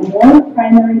saw more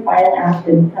primary bile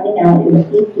acids coming out in the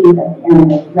feces of the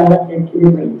animals relative to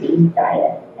the grain-based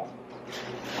diet.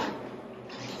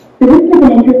 So this is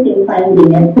an interesting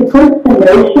finding. It supports the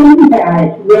notion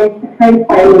that with high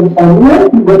fiber formula,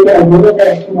 you will get a little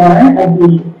bit more of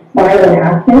the bile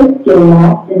acids getting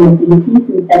lost in the feces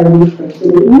instead of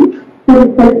recirculating. So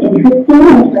this was interesting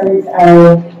in terms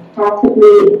of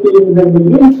possibly being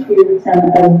related to some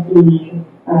of the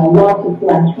loss of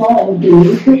cholesterol and gene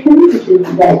nutrition, which is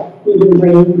what feeding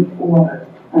grains or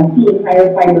feeding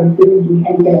higher fiber foods, you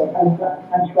can get a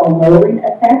cholesterol lowering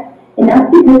effect. And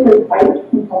that's because those fibers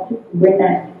can help to bring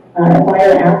that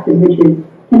bile acid, which is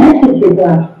connected to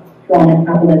cholesterol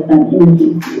metabolism in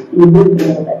the feces. You lose a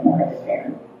little bit more of it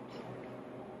there.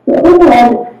 So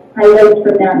overall, highlights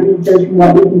from that research and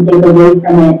what we can take away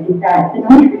from it is that the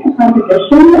nutrient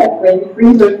composition of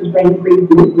grain-free versus grain-free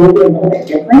foods will be a little bit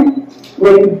different.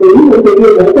 Grain-free will give you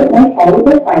a little bit more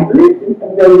soluble fibers, and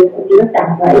some of those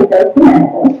oligosaccharides are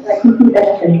fermentable, so that can be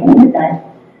beneficial in the gut.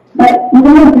 But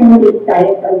even though grain-based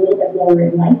diets are a little bit lower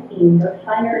in lysine, they're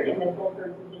higher in the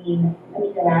sulfur-containing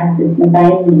amino acids,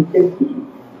 methionine and cysteine.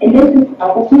 And this is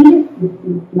probably,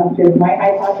 not just my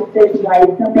hypothesis, why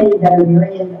so many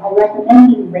veterinarians are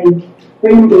recommending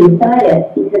grain-based diets,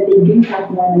 because they do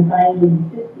have more methionine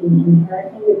and cysteine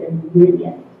inherently with their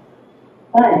ingredients.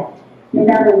 But no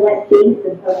matter what base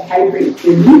of carbohydrates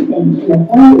you're using in the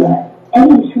formula,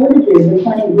 any shortages of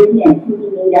one ingredient can be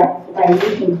made up by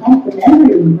using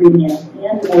complementary ingredients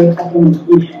and or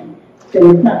supplementation.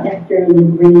 So it's not necessarily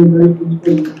grain versus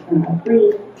grain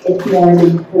free, it's more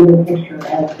the total picture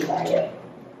of the diet.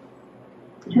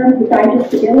 In terms of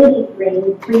digestibility,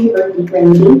 grain-free versus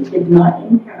grain-based did not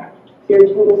impact their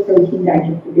total protein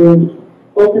digestibility.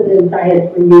 Both of those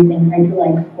diets were using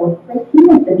hydrolyzed pork protein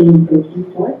as the main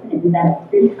protein source, and it was at a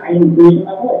pretty high inclusion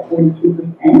level at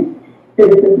 42%. So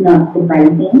this is not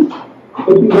surprising.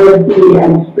 If you were to see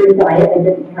a strict diet that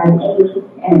doesn't have any meat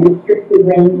and is strictly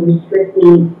grain or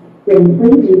strictly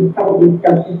grain-free, you'd probably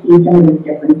start to see some of those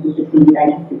differences between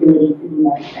digestibility to be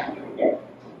more saturated.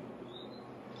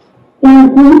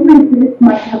 And grain-free foods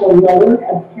might have a lower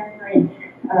apparent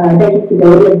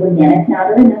digestibility of organic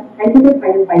matter, and that's tied to the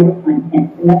higher fiber content.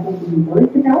 So nothing to be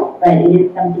worried about, but it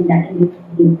is something that indicates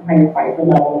the higher fiber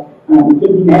level can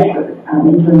be measured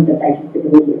in terms of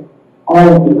digestibility of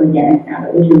all of the organic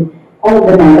matter, which is all of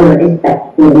the matter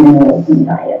except for the minerals in the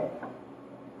diet.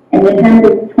 And in terms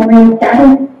of taurine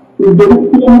status, we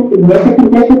didn't see any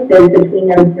significant differences between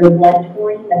their blood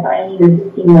taurine, methionine, or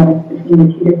cysteine levels between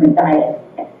the two different diets.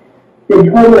 The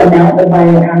total amount of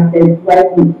bile acids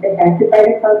wasn't affected by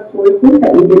the carb sources,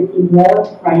 but we did see more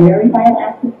primary bile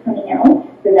acids coming out,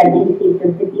 so that indicates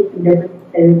there could be some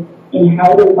differences in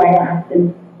how those bile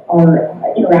acids are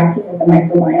interacting with the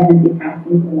microbiome as they pass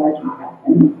into the large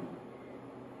intestine.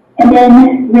 And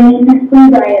then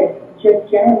grain-free diets,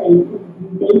 just generally,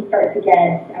 they start to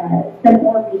get some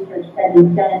more research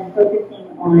studies done focusing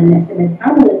on the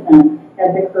metabolism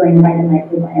that's occurring by the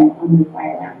microbiome on these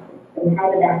bile acids. So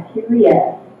how the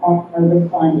bacteria are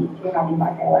responding to having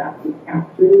bile acids pass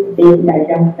through, they can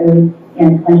digest those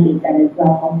and conjugate them as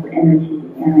well for energy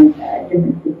and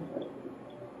different food sources.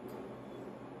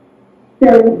 So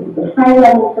the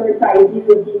high-level first idea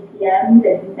of DCM,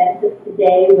 the consensus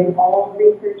today with all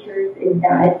researchers is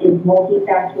that it's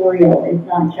multifactorial. It's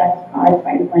not just caused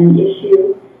by one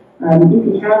issue. You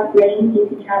can have grains, you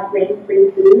can have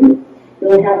grain-free foods.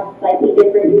 They'll have slightly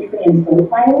different nutrient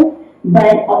profiles.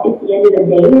 But at the end of the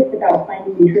day, it's about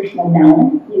finding nutritional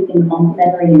balance using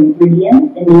complementary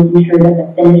ingredients and making sure that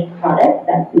the finished product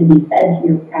that's going to be fed to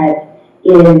your pet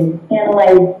is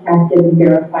analyzed, tested, and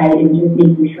verified, and just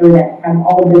making sure that it has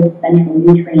all of those essential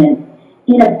nutrients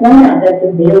in a format that's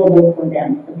available for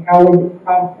them. So how is it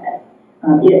processed?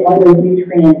 Are those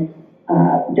nutrients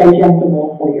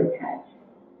digestible for your pet?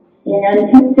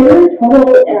 And consider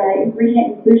total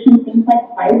ingredient inclusion, things like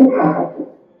fiber levels.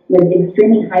 With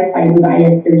extremely high fiber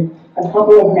diets, there's a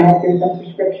couple of them out there, some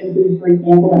prescription foods, for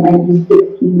example, that might be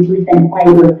 16%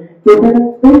 fiber. So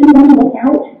there's really want to look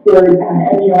out for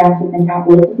amino acid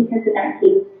metabolism, because in that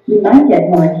case, you might get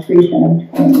more excretion of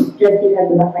taurine just because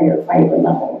of the higher fiber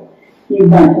levels. You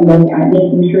want to look at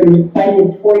making sure there's plenty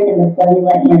of taurine in the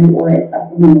formula and or a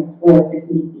supplemental source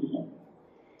if need be.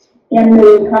 And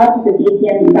the causes of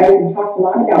DCM you guys have talked a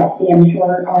lot about today, I'm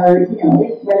sure, are,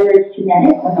 whether it's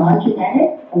genetic or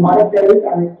non-genetic. A lot of those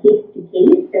are case to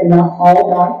case. They're not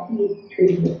all dogs can be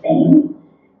treated the same.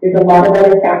 There's a lot of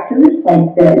other factors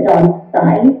like the dog's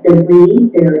size, their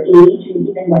breed, their age, and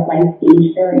even what life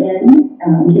stage they're in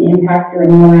can impact their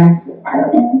amino acid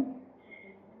requirements.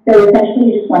 So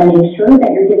essentially, you just want to make sure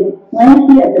that you're getting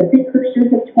plenty of the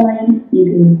precursors of taurine. You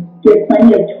can get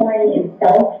plenty of taurine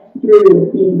itself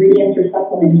through the ingredients or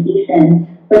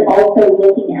supplementation, but also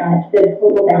looking at the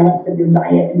total balance of your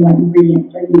diet and what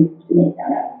ingredients are used to make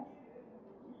that up.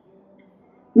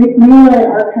 With Mula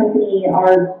and our company,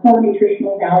 our core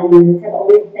nutritional values have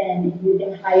always been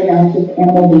using high amounts of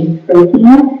animal-based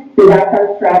protein. So that's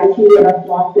our strategy and our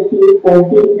philosophy for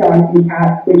feeding dogs and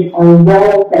cats, which are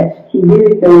well equipped to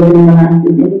use those amino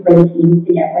acids in protein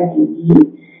to get what they need.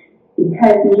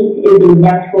 Because meat is a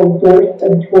natural source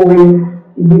of taurine,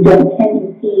 you don't tend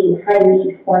to see high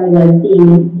meat formulas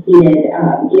being indicated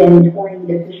in taurine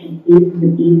deficiencies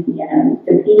with DCM.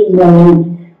 So feeding more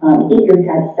meat in your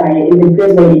pet's diet is a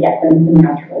good way to get them some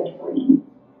natural taurine.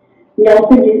 We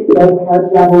also use low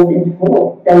carb levels in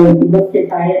total. So we looked at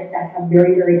diets that have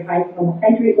very, very high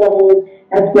carbohydrate levels.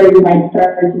 That's where you might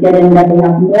start to get in that they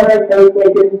have more of those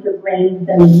legumes or grains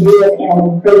than they do of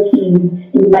animal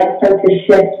proteins. And you might start to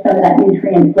shift some of that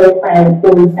nutrient profile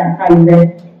towards that high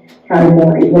risk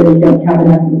category where they don't have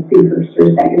enough of the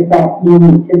precursors that your dog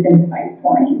needs to synthesize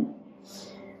taurine.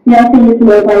 We also use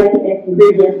low glycemic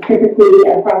ingredients typically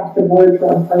across the board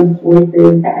for our carb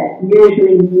sources that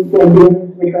usually use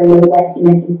legumes, which are low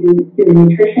glycemic in food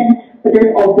nutrition, but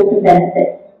there's also some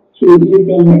benefits to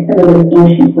using some of those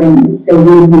ancient grains. So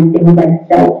we use things like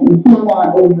spelt and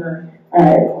quinoa over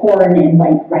corn and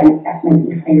white rice that might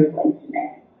be higher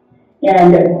glycemic.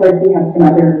 And of course, we have some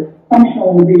other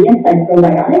functional ingredients like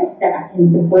probiotics that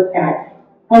can support that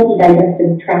healthy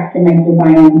digestive tract and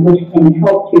microbiome, which can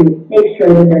help to make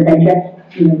sure that they're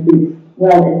digesting food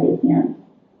well as they can.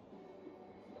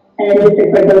 And just a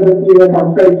quick overview of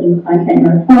our protein content in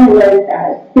our formulas.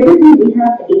 Typically, we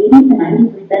have 80 to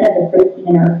 90% of the protein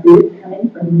in our foods coming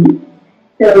from meat.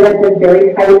 So that's a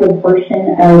very high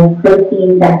proportion of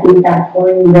protein that is that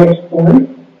taurine-rich source.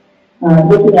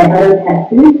 Looking at other pet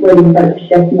foods where we start to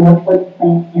shift more towards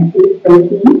plant-based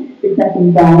protein, there's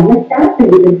nothing wrong with that, so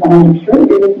we just want to make sure that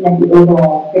you're looking at the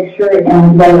overall picture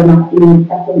and whether or not you need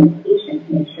supplementation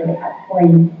to make sure to have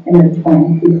taurine and those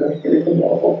taurine precursors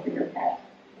available for your pet.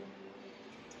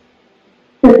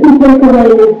 So key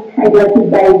takeaways, I'd like you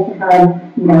guys to have,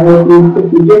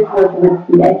 if you just were to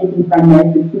see anything from this,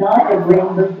 it's not a grain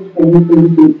versus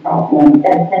grain-free food problem.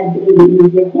 That tends to be the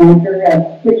easiest answer.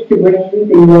 Switch to grains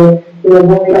and you'll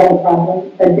avoid all the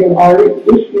problems. But there are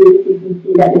issues you can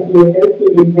see that would be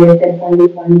associated with the poorly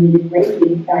formulated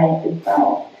grain-based diet as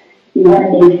well. You want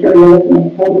to make sure you're looking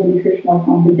at total nutritional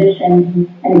composition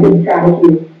and a good strategy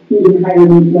of eating higher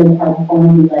meat, low-carb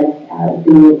formulas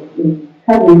to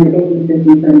covering the deficiencies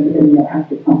in terms of amino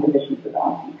acid composition for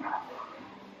dogs and cats.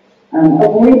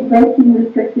 Avoid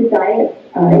protein-restricted diets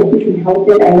if you can help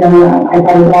it. I know I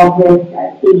got involved with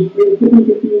stage 3 kidney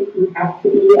disease. You have to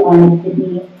be on a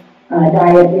kidney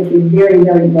diet, which is very,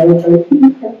 very low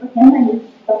protein. So for him, I use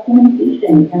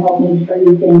supplementation to help make sure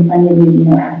you're getting plenty of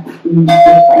amino acids you need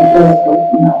despite low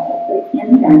protein levels. So it can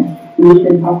be done. You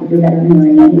should talk with your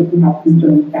veterinarian if you have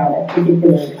concerns about a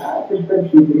particular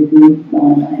prescription for disease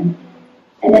going on.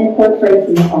 And then pork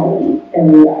protein quality. So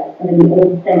some of the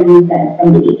old studies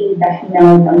from the 80s that came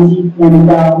out on DCM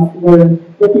dogs were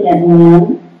looking at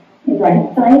lamb and right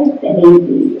size, and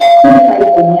they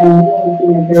criticized the lamb meal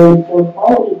being a very poor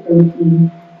quality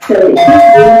protein. So it just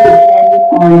really depends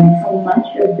on how much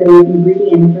of those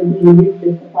ingredients are being used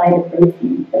to supply the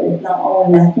protein. So it's not all or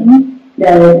nothing. The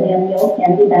lamb meal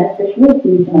can be beneficial if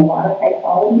used in a lot of high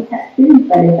quality pet foods,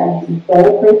 but it's actually a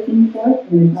sole protein source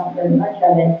and there's not very much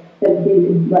of it. So you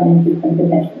could run into some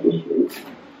potential issues.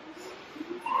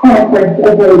 And of course,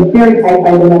 avoid very high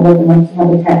fiber levels unless you have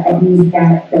a pet that needs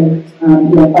that. So,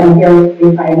 from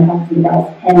very high, I'm talking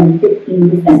about 10 and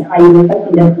 16% higher,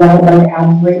 something that's well above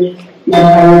average,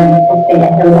 higher than, say, a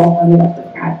hair formula for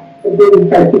cats. But then you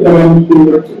start to get into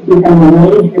become a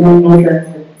major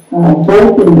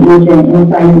bulking agent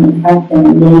inside the intestine,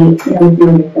 and they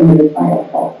interfere with some of the bile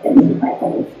salts that need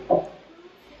cycles.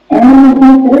 And then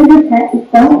consider your pet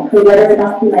itself for whether or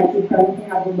not you might be prone to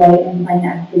have a low incline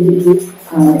activity.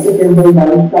 If there's a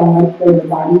large dog, so the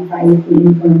body size, the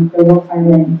influence, the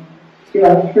requirement. There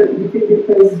are certain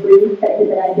predisposed breeds that have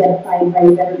been identified by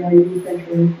veterinary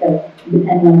researchers. So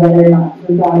depending on whether or not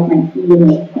your dog might be in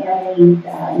a family,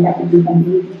 that would be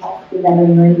something you can talk to the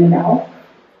veterinarian about.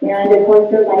 And of course,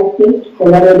 their life stage, so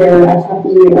whether they're a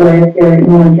puppy or if they're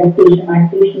in gestation,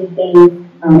 lactation phase,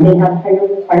 they have higher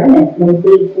requirements,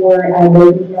 mostly for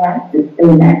those amino acids. So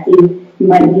in that case, you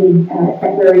might need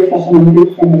temporary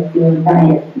supplementation if your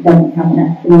diet doesn't have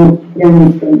enough to meet their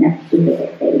needs during that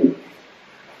specific phase.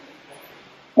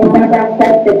 And that wraps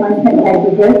up the content that I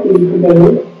prepared for you today.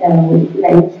 So if you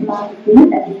guys come on,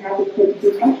 please, I'd be happy to take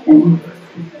your questions.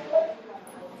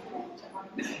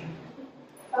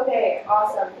 Okay,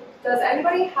 awesome. Does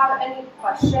anybody have any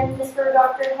questions for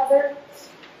Dr. Heather?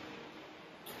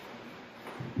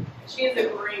 She is a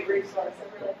great resource.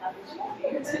 I'm really happy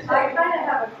she's here. I kind of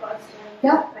have a question.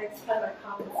 Yeah. It's kind of a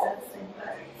common sense thing,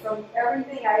 but from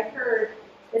everything I've heard,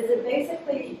 is it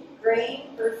basically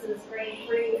grain versus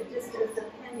grain-free? It just is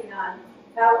depending on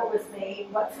how it was made,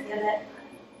 what's in it,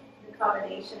 the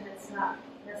combination. It's not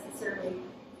necessarily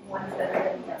one better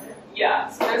than the other. Yeah,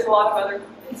 so there's a lot of other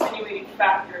insinuating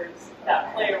factors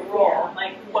that play a role,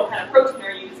 like what kind of protein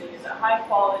are you using? Is it high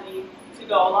quality? To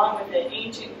go along with it,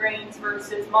 ancient grains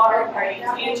versus modern grains.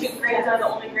 Ancient grains are the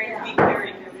only grains we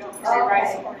carry here. We don't carry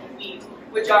rice, corn, and wheat,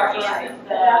 which are in the.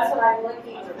 That's what I'm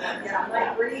looking for. Yeah,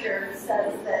 my breeder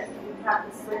says that you have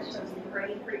to switch from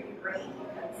grain-free to grain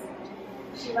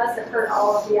because she must have heard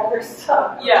all of the other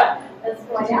stuff. Yeah. That's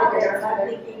going out there, and I'm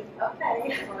thinking,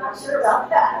 okay, I'm not sure about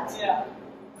that. Yeah.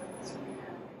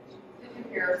 Did you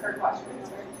hear her questions?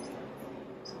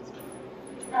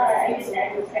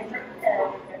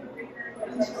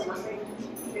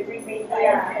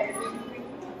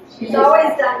 She's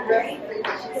always done grain-free,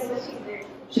 but she's switching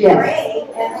to grain,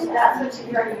 and that's what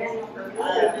she's recommending for me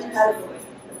because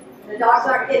the dogs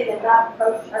aren't getting enough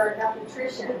protein or enough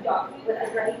nutrition with the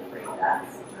grain-free.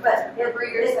 But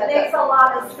it makes a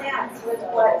lot of sense with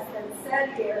what's been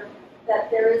said here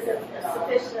that there isn't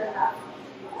sufficient enough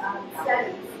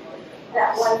studies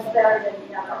that one's better than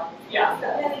the other. Yeah.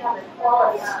 Depending on the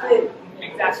quality of food.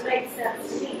 Exactly. Which makes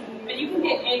sense to me. And you can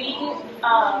get any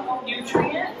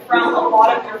nutrient from a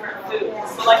lot of different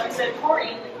foods. So like you said,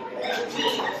 taurine, you can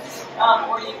meat,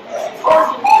 or you can do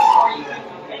protein, or you can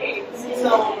do eggs.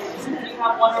 So you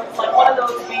have one of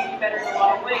those may be better in a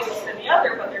lot of ways than the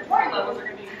other, but their taurine levels are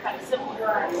going to be kind of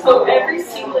similar. So every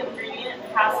single ingredient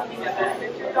has something that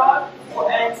benefits your dog,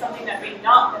 and something that may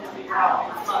not benefit your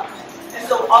dog as much. And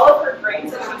so all of her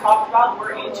grains that we talked about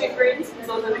were ancient grains, because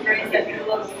those are the grains that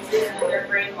Nula uses in their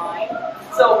grain line.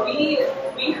 So we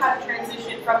had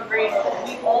transitioned from grains,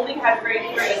 we only had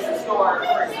grain grains to store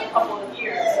for a couple of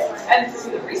years. And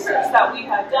through the research that we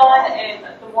had done and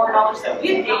the more knowledge that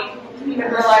we had gained, we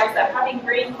had realized that having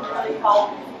grain can really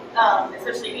help,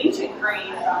 especially ancient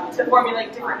grain, to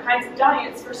formulate different kinds of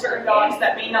diets for certain dogs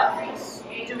that may not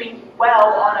be doing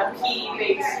well on a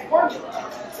pea-based formula.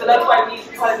 So that's why we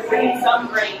decided to bring in some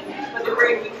grain, but the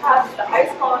grain we have is the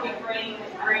highest quality grain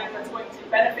that's going to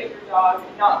benefit your dog,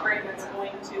 and not grain that's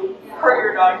going to hurt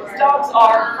your dog. Because dogs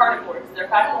are carnivores, they're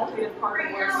facultative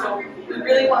carnivores, so we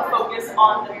really want to focus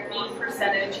on the meat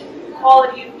percentage,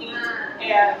 quality of meat,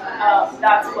 and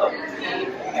that's what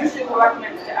we usually will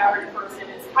recommend to the average person.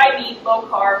 High meat, low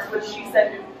carbs, which she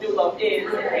said Nulo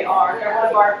is, and they are.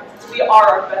 We are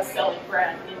our best-selling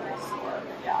brand in this store.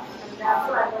 Yeah. That's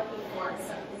what I'm looking for.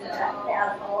 Something that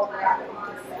has all of that.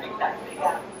 Exactly.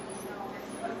 Yeah.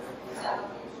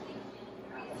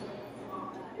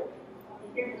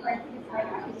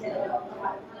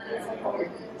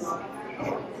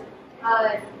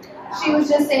 She was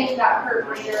just saying that her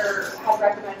breeder had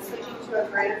recommended switching to a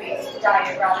grain-based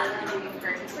diet rather than eating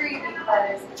grain-free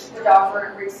because the dogs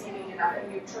weren't receiving enough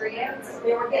nutrients.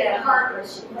 They were getting heart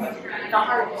issues.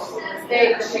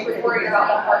 She was worried about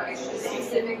the heart issues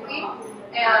specifically.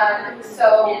 And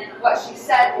so what she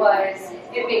said was,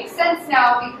 it makes sense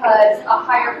now because a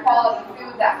higher quality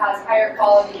food that has higher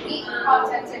quality meat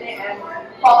content in it and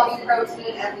quality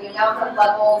protein and the amount of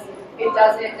levels, it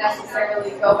doesn't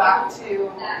necessarily go back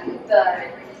to the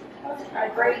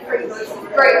grain-free versus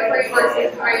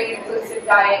grain-inclusive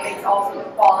diet. It's also the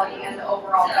quality and the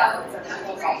overall balance of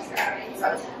the overall strategy.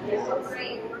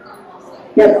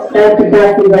 Yep, that's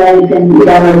exactly right. And one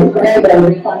of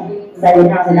the responses I would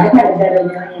have, and I've had a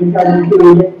veterinarian tell me who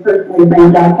just personally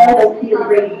brings out, oh, she is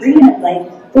grain-free, and it's like,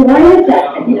 well, why is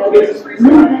that? You know, there's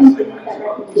many times we get that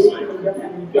recommendation, we don't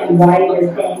understand why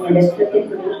they're saying it. It's just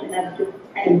information that's just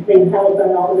kind of plain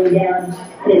telephone all the way down,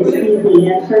 and it's an easy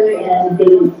answer, and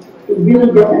they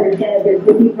really don't understand that there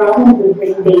could be problems with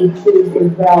grain-based foods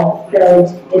as well. So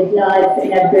it's not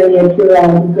necessarily a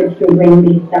cure-all to switch to a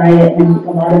grain-based diet, and I think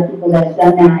a lot of people that have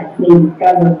done that may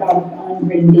discover problems on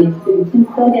grain-based foods and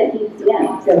still get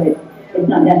DCM. So it's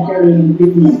not necessarily an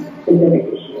ingredient-specific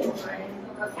issue.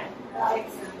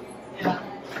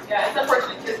 Yeah, it's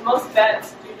unfortunate because most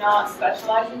vets do not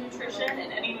specialize in nutrition,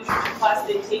 and any nutrition class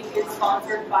they take is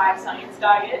sponsored by Science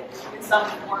Diet in some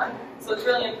form. So it's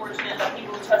really unfortunate that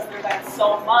people trust their vets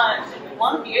so much, and we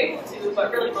want to be able to,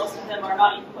 but really most of them are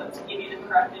not equipped to give you the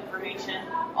correct information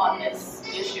on this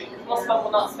issue. Most of them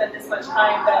will not spend this much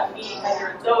time that me, Heather,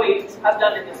 and Zoe have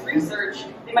done in this research.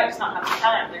 They might just not have the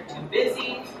time. They're too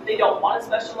busy. They don't want to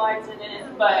specialize in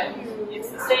it, but it's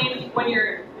the same when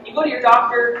you go to your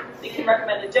doctor, they can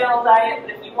recommend a general diet,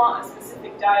 but if you want a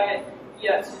specific diet,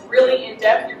 yes, really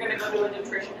in-depth, you're going to go to a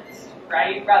nutritionist,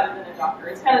 right, rather than a doctor.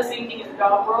 It's kind of the same thing in the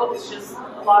dog world. It's just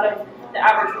a lot of the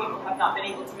average people have not been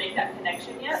able to make that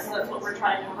connection yet, so that's what we're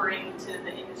trying to bring to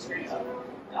the industry of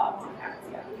dogs and cats.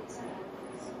 Yeah.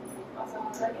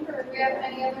 Awesome. Do we have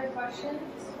any other questions?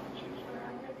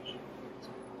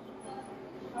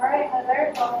 All right,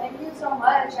 Heather, well, thank you so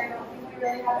much. I don't think we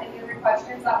really have any other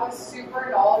questions. That was super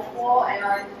knowledgeable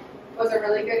and was a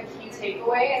really good key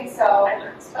takeaway. And so,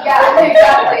 yeah,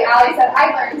 exactly. Allie said,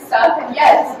 I learned stuff. And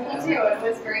yes, me too. It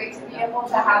was great to be able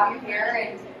to have you here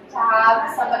and to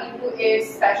have somebody who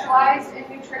is specialized in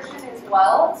nutrition as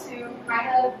well to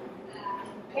kind of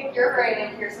pick your brain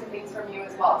and hear some things from you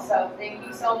as well. So thank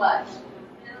you so much.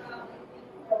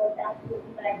 So it's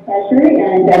absolutely my pleasure,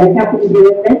 and I was happy to do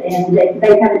with it. And if you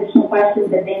guys have additional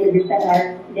questions at the end of your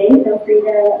seminar today, feel free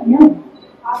to let me know.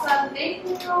 Awesome. Thank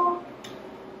you.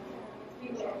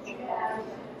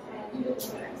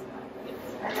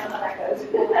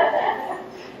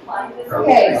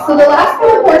 Okay, so the last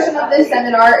portion of this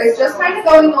seminar is just kind of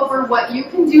going over what you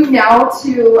can do now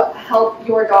to help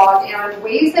your dog and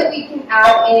ways that we can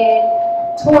add in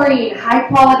taurine, high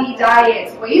quality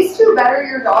diets, ways to better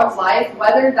your dog's life,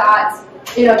 whether that's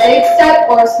a big step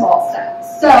or a small step.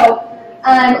 So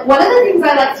one of the things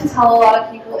I like to tell a lot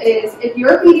of people is if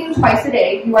you're feeding twice a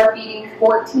day, you are feeding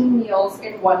 14 meals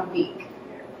in 1 week.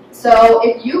 So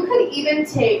if you could even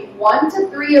take 1 to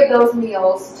 3 of those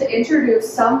meals to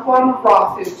introduce some form of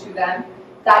raw food to them,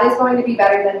 that is going to be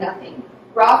better than nothing.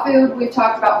 Raw food, we've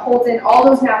talked about, holds in all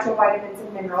those natural vitamins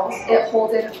and minerals. It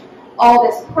holds in all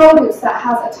this produce that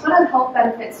has a ton of health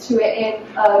benefits to it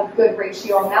in a good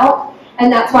ratio amount.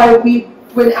 And that's why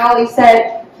when Allie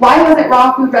said, why wasn't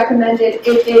raw food recommended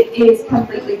if it is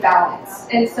completely balanced?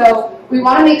 And so we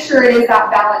want to make sure it is that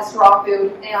balanced raw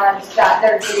food and that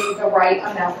they're getting the right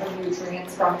amount of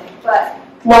nutrients from it. But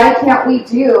why can't we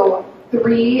do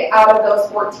 3 out of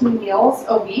those 14 meals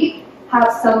a week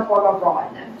have some form of raw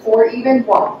in them, or even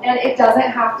 1? And it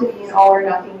doesn't have to be an all or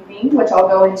nothing thing, which I'll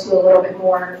go into a little bit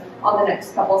more on the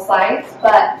next couple slides.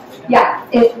 But yeah,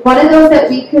 if one of those that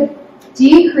we could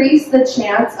decrease the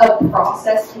chance of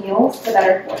processed meals, the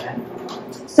better for them.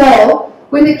 So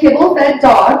with a kibble-fed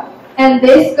dog, and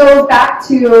this goes back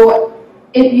to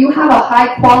if you have a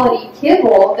high-quality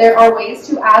kibble, there are ways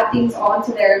to add things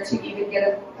onto there to even get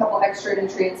a couple extra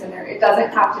nutrients in there. It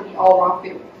doesn't have to be all raw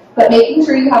food. But making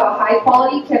sure you have a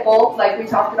high-quality kibble, like we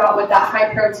talked about with that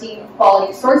high-protein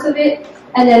quality source of it,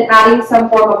 and then adding some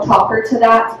form of topper to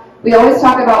that. We always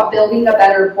talk about building a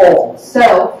better bowl.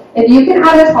 So if you can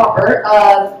add a topper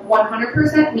of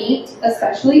 100% meat,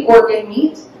 especially organ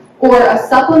meat, or a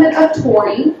supplement of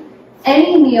taurine,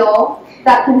 any meal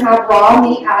that can have raw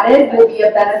meat added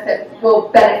will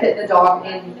benefit the dog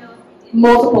in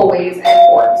multiple ways and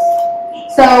forms.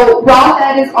 So raw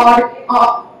fed is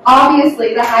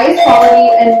obviously the highest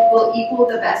quality and will equal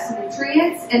the best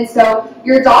nutrients. And so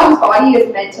your dog's body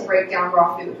is meant to break down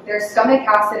raw food. Their stomach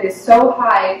acid is so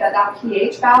high that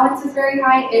pH balance is very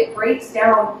high. It breaks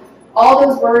down all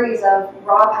those worries of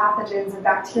raw pathogens and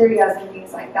bacteria and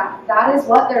things like that. That is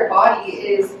what their body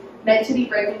is meant to be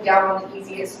breaking down on the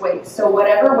easiest way. So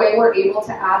whatever way we're able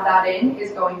to add that in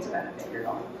is going to benefit your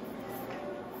dog.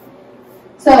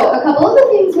 So a couple of the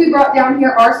things we brought down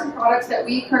here are some products that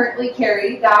we currently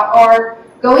carry that are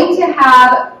going to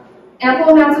have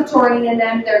ample amounts of taurine in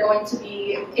them. They're going to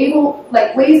be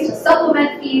ways to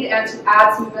supplement feed and to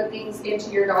add some good things into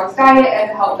your dog's diet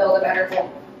and help build a better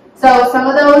bowl. So some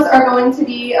of those are going to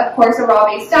be, of course, a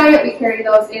raw-based diet. We carry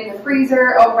those in the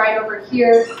freezer right over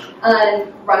here.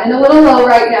 Running a little low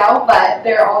right now, but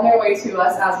they're on their way to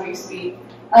us as we speak.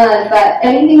 But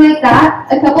anything like that.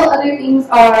 A couple other things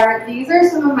are, these are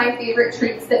some of my favorite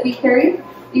treats that we carry.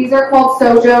 These are called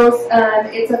Sojos.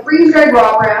 It's a freeze-dried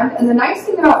raw brand, and the nice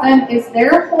thing about them is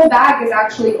their whole bag is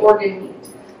actually organ meat.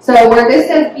 So where this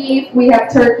says beef, we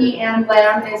have turkey and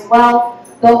lamb as well.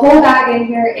 The whole bag in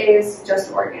here is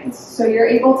just organs. So you're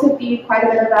able to feed quite a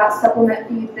bit of that supplement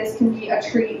feed. This can be a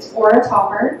treat or a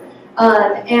topper.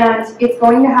 And it's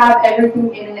going to have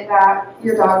everything in it that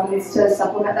your dog needs to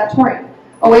supplement that taurine.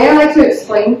 A way I like to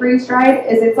explain freeze-dried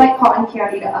is it's like cotton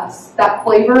candy to us. That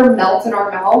flavor melts in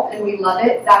our mouth and we love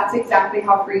it. That's exactly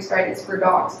how freeze-dried is for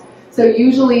dogs. So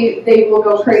usually they will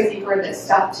go crazy for this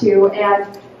stuff too.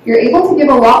 And you're able to give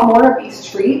a lot more of these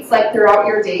treats throughout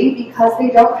your day because they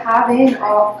don't have in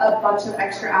a bunch of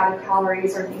extra added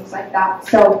calories or things like that.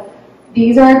 So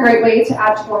these are a great way to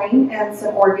add taurine and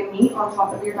some organ meat on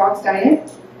top of your dog's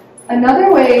diet.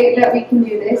 Another way that we can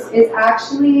do this is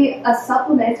actually a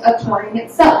supplement of taurine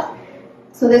itself.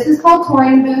 So this is called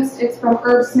Taurine Boost. It's from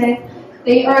Herbsmith.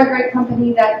 They are a great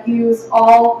company that use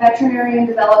all veterinarian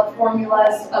developed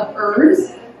formulas of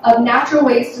herbs, of natural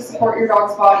ways to support your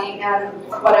dog's body and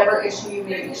whatever issue you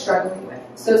may be struggling with.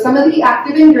 So some of the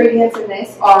active ingredients in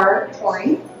this are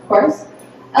taurine, of course,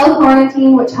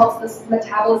 L-carnitine, which helps the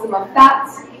metabolism of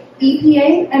fats,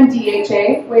 EPA and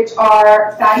DHA, which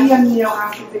are fatty amino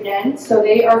acids again. So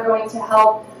they are going to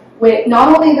help with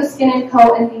not only the skin and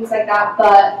coat and things like that,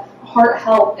 but heart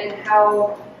health and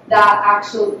how that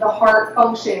the heart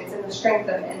functions and the strength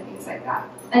of it and things like that.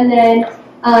 And then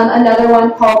another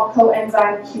one called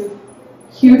coenzyme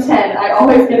Q10. I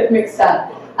always get it mixed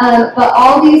up. But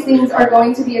all these things are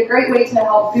going to be a great way to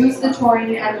help boost the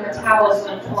taurine and the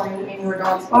metabolism of taurine in your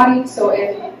dog's body. So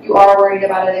if you are worried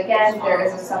about it again, there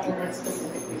is a supplement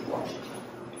specifically for it.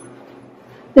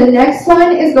 The next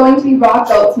one is going to be raw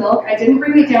goat's milk. I didn't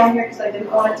bring it down here because I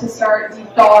didn't want it to start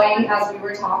thawing as we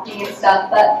were talking and stuff.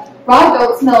 But raw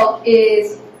goat's milk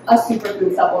is a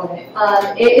superfood supplement.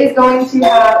 It is going to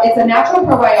have, it's a natural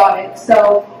probiotic,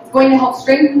 so it's going to help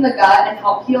strengthen the gut and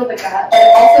help heal the gut. But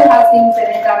it also has things in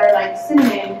it that are like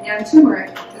cinnamon and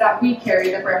turmeric that we carry,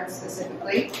 the brand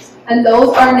specifically. And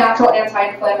those are natural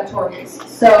anti-inflammatories.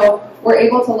 So we're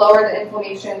able to lower the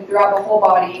inflammation throughout the whole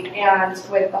body and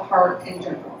with the heart in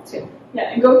general too.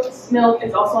 Yeah, and goat's milk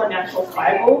is also a natural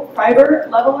fiber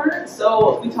leveler.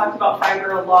 So we talked about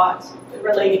fiber a lot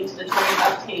relating to the taurine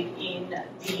uptake in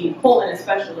the colon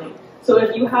especially. So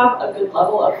if you have a good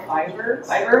level of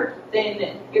fiber,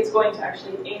 then it's going to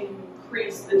actually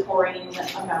increase the taurine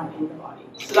amount in the body.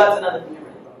 So that's another thing I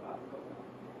really love about coconut.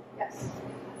 Yes.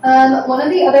 One of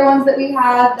the other ones that we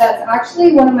have that's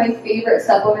actually one of my favorite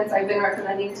supplements I've been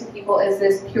recommending to people is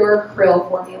this pure krill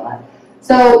formula.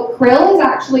 So krill is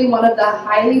actually one of the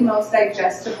highly most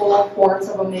digestible forms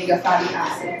of omega fatty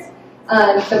acids.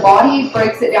 The body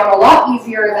breaks it down a lot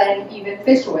easier than even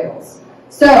fish oils.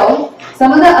 So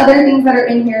some of the other things that are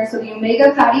in here, so the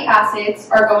omega fatty acids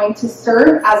are going to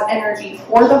serve as energy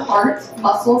for the heart,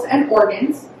 muscles, and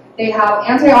organs. They have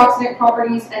antioxidant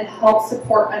properties and help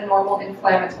support a normal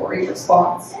inflammatory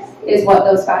response, is what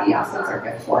those fatty acids are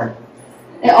good for.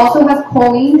 It also has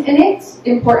choline in it,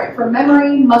 important for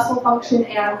memory, muscle function,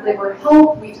 and liver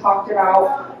health. We talked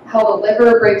about how the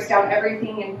liver breaks down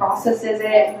everything and processes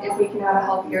it. If we can have a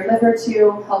healthier liver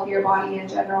too, healthier body in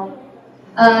general.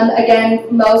 Again,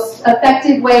 most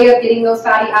effective way of getting those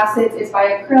fatty acids is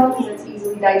via krill because it's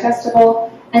easily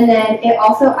digestible. And then it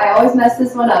also, I always mess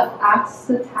this one up,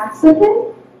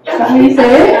 astaxanthin? Is that how you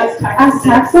say it?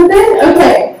 Astaxanthin?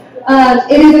 Okay.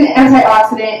 It is an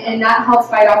antioxidant, and that helps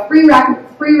fight off free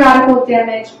radical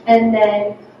damage, and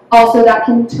then also that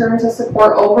can turn to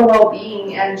support overall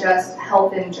being and just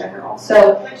health in general.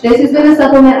 So this has been a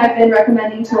supplement I've been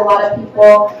recommending to a lot of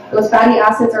people. Those fatty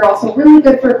acids are also really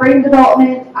good for brain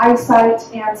development, eyesight,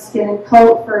 and skin and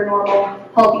coat for a normal,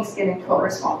 healthy skin and coat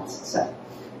response. So.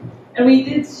 And we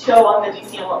did show on the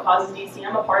DCM what causes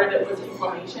DCM. A part of it was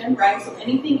inflammation, right? So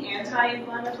anything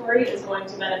anti-inflammatory is going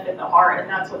to benefit the heart, and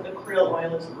that's what the krill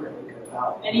oil is really good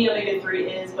about. Any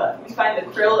omega-3 is, but we find the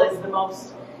krill is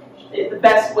the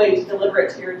best way to deliver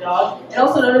it to your dog. And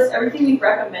also notice everything we've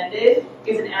recommended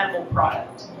is an animal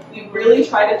product. We really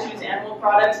try to choose animal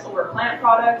products over plant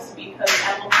products because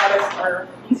animal products are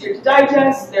easier to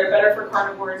digest, they're better for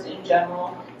carnivores in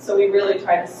general, so we really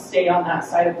try to stay on that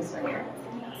side of the spectrum.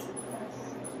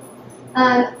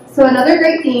 So another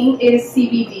great thing is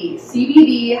CBD.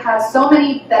 CBD has so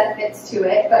many benefits to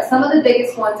it, but some of the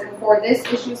biggest ones, and for this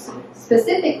issue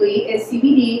specifically, is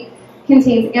CBD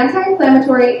contains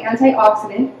anti-inflammatory,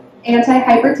 antioxidant,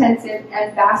 anti-hypertensive,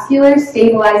 and vascular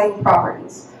stabilizing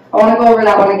properties. I want to go over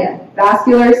that one again.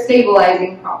 Vascular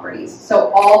stabilizing properties,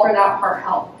 so all for that heart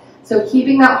health. So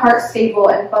keeping that heart stable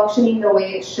and functioning the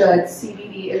way it should,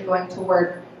 CBD is going to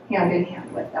work hand in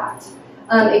hand with that.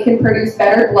 It can produce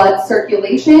better blood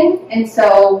circulation, and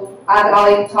so as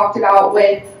Ali talked about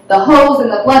with the hose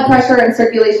and the blood pressure and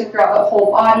circulation throughout the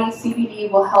whole body, CBD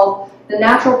will help the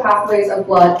natural pathways of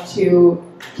blood to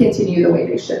continue the way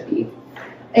they should be.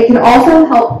 It can also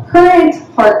help current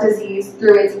heart disease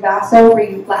through its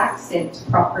vasorelaxant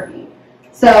property.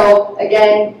 So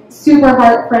again, super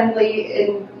heart friendly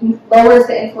and lowers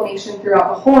the inflammation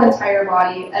throughout the whole entire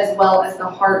body as well as the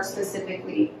heart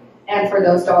specifically, and for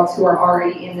those dogs who are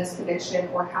already in this condition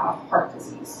or have heart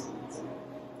disease.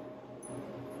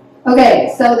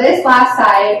 Okay, so this last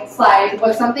slide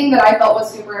was something that I felt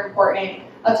was super important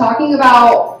of talking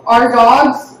about our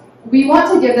dogs. We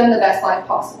want to give them the best life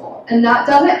possible, and that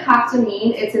doesn't have to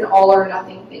mean it's an all or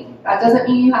nothing thing. That doesn't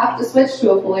mean you have to switch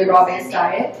to a fully raw-based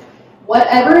diet.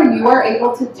 Whatever you are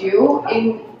able to do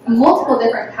in multiple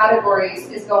different categories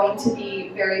is going to be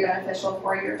very beneficial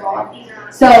for your dog.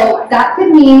 So that could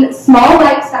mean small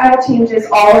lifestyle changes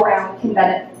all around can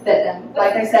benefit them.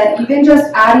 Like I said, even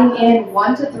just adding in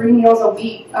 1 to 3 meals a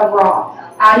week of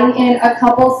raw, adding in a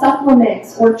couple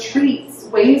supplements or treats,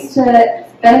 ways to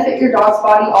benefit your dog's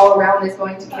body all around is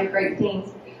going to be a great thing.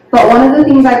 But one of the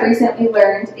things I've recently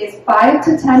learned is 5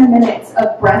 to 10 minutes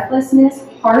of breathlessness,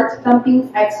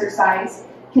 heart-thumping exercise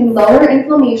can lower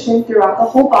inflammation throughout the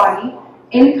whole body,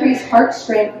 increase heart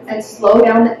strength, and slow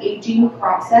down the aging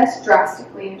process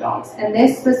drastically in dogs. And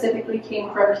this specifically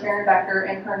came from Karen Becker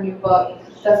in her new book,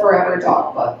 The Forever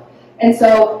Dog Book. And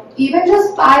so even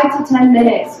just 5 to 10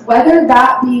 minutes, whether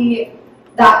that be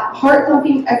that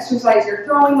heart-thumping exercise, you're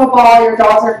throwing a ball, your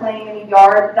dogs are playing in the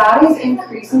yard, that is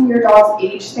increasing your dog's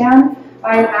age span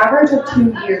by an average of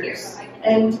 2 years.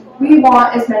 And we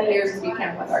want as many years as we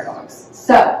can with our dogs.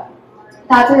 So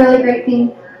that's a really great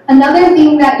thing. Another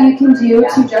thing that you can do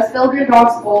to just build your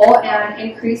dog's bowl and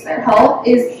increase their health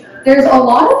is there's a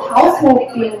lot of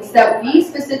household things that we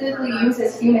specifically use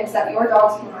as humans that your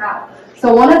dogs can have.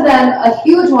 So one of them, a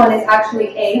huge one, is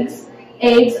actually eggs.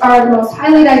 Eggs are the most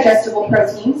highly digestible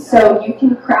protein, so you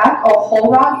can crack a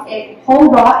whole raw egg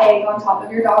on top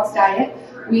of your dog's diet.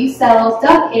 We sell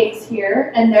duck eggs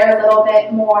here, and they're a little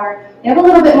bit more, they have a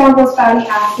little bit more of those fatty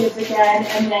acids again,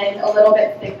 and then a little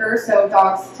bit thicker, so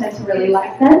dogs tend to really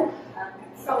like them.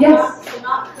 So Yes.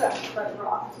 not cooked, but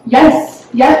raw. Yes,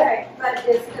 yep. Okay, but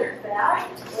is there fat?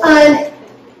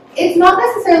 It's it's not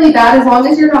necessarily bad as long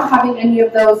as you're not having any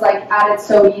of those like added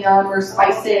sodium or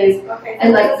spices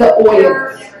and like the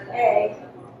oil. Egg,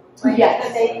 like yes.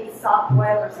 the baby soft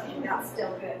boil or something, that's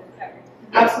still good.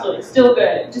 Absolutely, still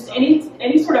good. Just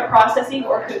any sort of processing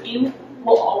or cooking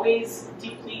will always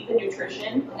deplete the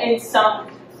nutrition in some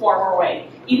form or way.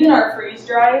 Even our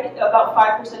freeze-dried, about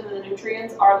 5% of the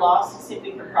nutrients are lost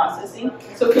simply from processing.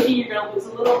 So cooking, you're going to lose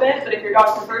a little bit, but if your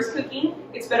dog prefers cooking,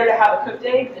 it's better to have a cooked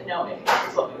egg than no egg,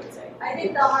 is what we would say. I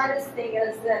think the hardest thing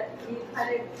is that you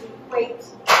kind of equate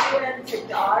human to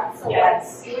dog. So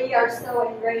yes. like we are so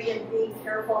ingrained in being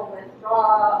careful with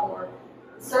raw or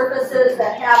surfaces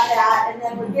that have that, and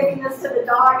then we're giving this to the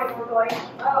dog and we're going,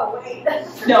 oh, wait.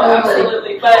 No,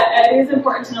 absolutely. But it is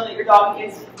important to know that your dog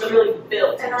is literally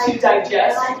built to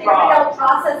digest and I think raw. we don't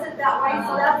process it that way,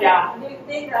 so that's a new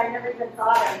thing that I never even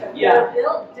thought of. But they're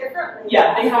built differently.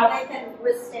 Yeah, they can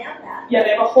withstand that. Yeah, they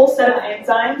have a whole set of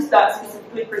enzymes that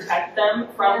specifically protect them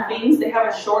from things. They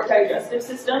have a short digestive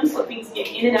system, so things get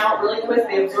in and out really quick.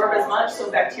 They absorb as much,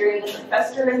 so bacteria doesn't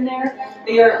fester in there.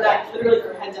 They are like literally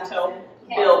from head to toe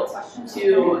built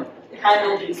to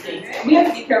handle these things. And we have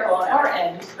to be careful on our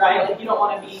end, right? Like you don't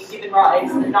want to be giving raw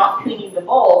eggs and not cleaning the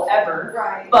bowl ever.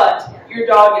 Right. But your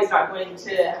dog is not going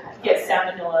to get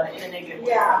salmonella in a negative way.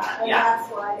 Yeah, and that's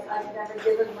why I've never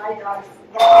given my dogs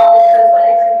raw because I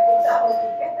didn't think that would be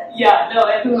good. Yeah, no,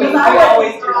 and we I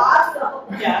always do. raw, so.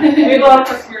 Yeah, we have a lot of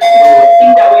customers who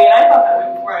think that way, and I thought that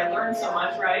way before I learned so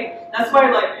much, right? That's why,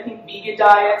 like, I think vegan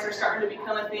diets are starting to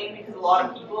become a thing because a lot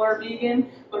of people are vegan,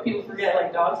 but people forget,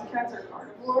 like, dogs and cats are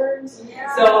carnivores.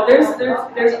 Yeah. So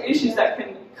there's issues that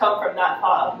can come from that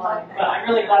thought of mine, but I'm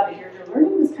really glad that you're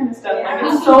learning this kind of stuff. Like,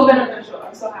 it's so beneficial.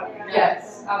 I'm so happy.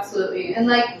 Yes, absolutely. And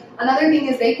like another thing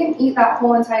is they can eat that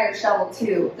whole entire shell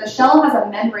too. The shell has a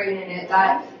membrane in it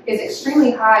that is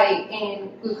extremely high in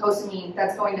glucosamine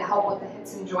that's going to help with the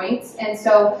hips and joints. And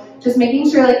so just making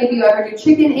sure, like if you ever do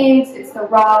chicken eggs, it's the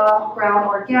raw, ground,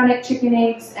 organic chicken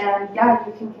eggs, and yeah,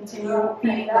 you can continue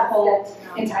feeding the whole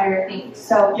entire thing.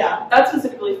 So yeah, that's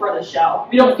specifically for the shell.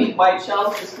 We don't feed white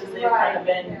shells just because they've kind of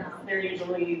been, they're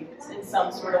usually in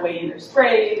some sort of way either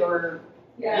sprayed or,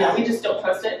 we just don't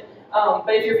trust it.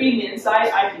 But if you're feeding the inside,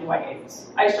 I feed white eggs.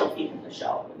 I just don't feed them the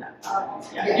shell.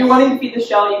 If you're wanting to feed the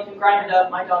shell, you can grind it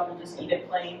up. My dog will just eat it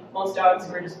plain. Most dogs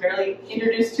who are just barely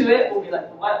introduced to it will be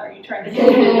like, what are you trying to do?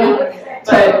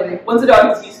 But once a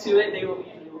dog is used to it, they will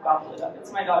usually gobble it up.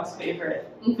 It's my dog's favorite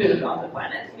food on the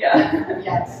planet. Yeah.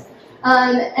 Yes.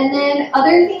 And then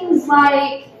other things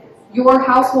like your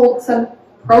household, some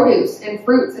produce and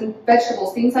fruits and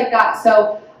vegetables, things like that.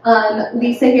 So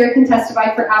Lisa here can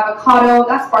testify for avocado.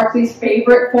 That's Barkley's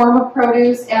favorite form of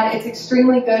produce, and it's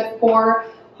extremely good for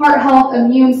heart health,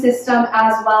 immune system,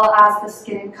 as well as the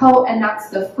skin and coat, and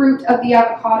that's the fruit of the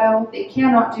avocado. They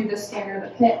cannot do the skin or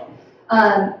the pit.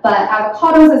 But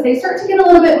avocados, as they start to get a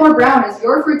little bit more brown, as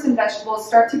your fruits and vegetables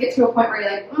start to get to a point where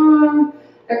you're like,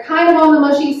 they're kind of on the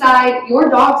mushy side, your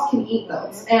dogs can eat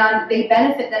those, and they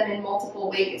benefit them in multiple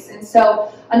ways. And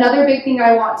so another big thing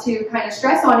I want to kind of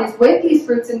stress on is with these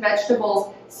fruits and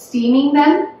vegetables, steaming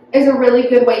them is a really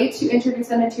good way to introduce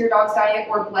them into your dog's diet,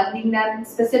 or blending them,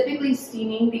 specifically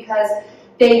steaming, because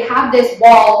they have this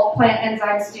wall plant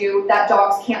enzymes do that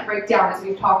dogs can't break down. As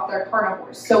we've talked, they're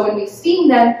carnivores. So when we steam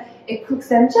them, it cooks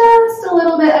them just a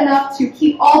little bit enough to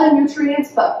keep all the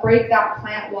nutrients but break that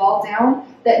plant wall down,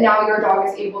 that now your dog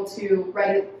is able to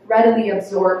readily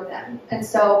absorb them. And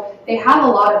so they have a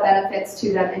lot of benefits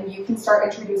to them, and you can start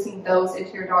introducing those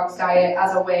into your dog's diet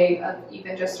as a way of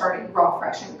even just starting raw,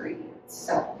 fresh ingredients.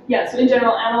 So yeah, so in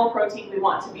general, animal protein we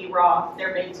want to be raw.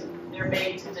 They're made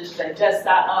to just digest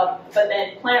that up. But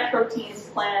then plant proteins,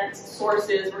 plant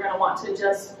sources, we're going to want to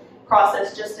just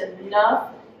process just enough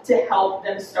to help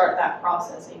them start that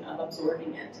processing of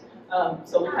absorbing it.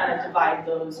 So we kind of divide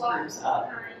those groups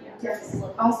up. Yes,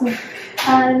 awesome.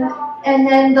 And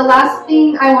then the last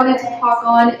thing I wanted to talk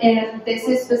on, and this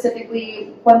is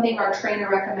specifically one thing our trainer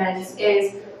recommends,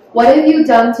 is what have you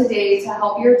done today to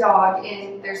help your dog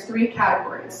in, there's 3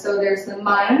 categories. So there's the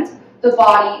mind, the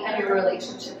body, and your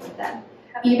relationship with them.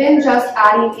 Even just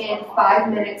adding in 5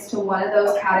 minutes to one of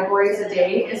those categories a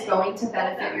day is going to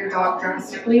benefit your dog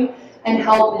drastically and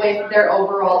help with their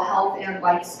overall health and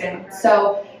lifespan.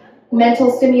 So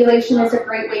mental stimulation is a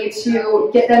great way to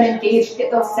get them engaged, get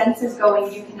those senses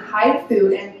going. You can hide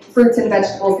food and fruits and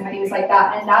vegetables and things like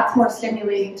that, and that's more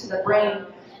stimulating to the brain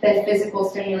than physical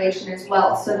stimulation as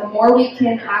well. So the more we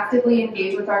can actively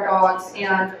engage with our dogs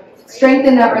and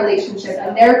strengthen that relationship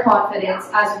and their confidence,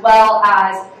 as well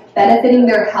as benefiting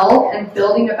their health and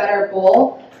building a better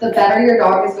goal, the better your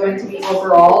dog is going to be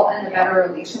overall and the better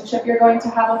relationship you're going to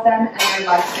have with them, and their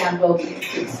lifespan will be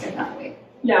increased in that way.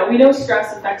 Yeah, we know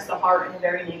stress affects the heart in a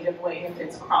very negative way if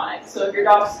it's chronic. So if your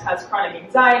dog has chronic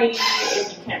anxiety,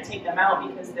 if you can't take them out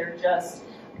because they're just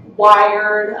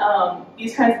wired,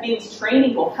 these kinds of things,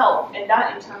 training will help, and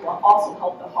that in turn will also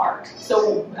help the heart.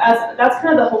 So that's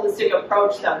kind of the holistic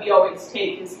approach that we always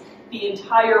take, is the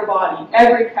entire body,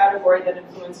 every category that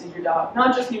influences your dog,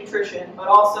 not just nutrition, but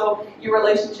also your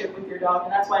relationship with your dog.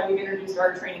 And that's why we've introduced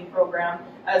our training program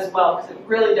as well, because it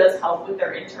really does help with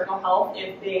their internal health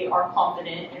if they are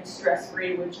confident and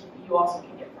stress-free, which you also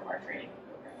can get from our training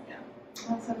program. Yeah.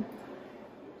 Awesome.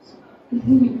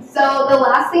 So the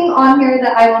last thing on here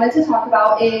that I wanted to talk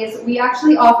about is we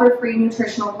actually offer free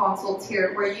nutritional consults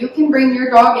here, where you can bring your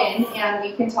dog in and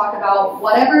we can talk about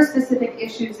whatever specific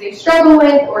issues they struggle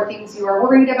with or things you are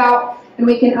worried about, and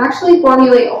we can actually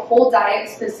formulate a whole diet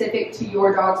specific to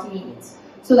your dog's needs.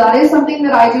 So that is something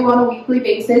that I do on a weekly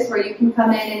basis, where you can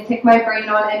come in and pick my brain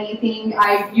on anything.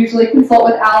 I usually consult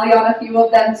with Allie on a few of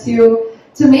them too,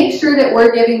 to make sure that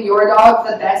we're giving your dog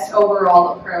the best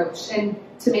overall approach, and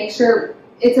to make sure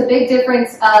it's a big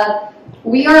difference of,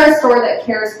 we are a store that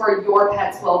cares for your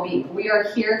pet's well-being. We are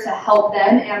here to help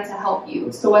them and to help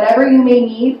you. So whatever you may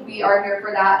need, we are here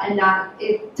for that, and that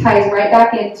it ties right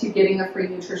back into getting a free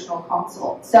nutritional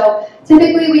consult. So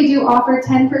typically we do offer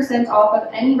 10% off of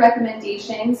any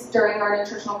recommendations during our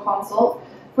nutritional consult.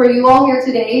 For you all here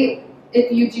today, if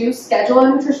you do schedule a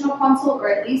nutritional consult or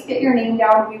at least get your name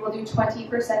down, we will do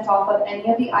 20% off of any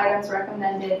of the items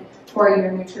recommended for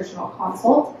your nutritional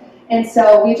consult. And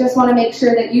so we just want to make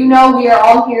sure that you know we are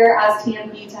all here as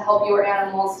TMP to help your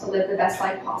animals to live the best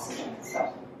life possible. So.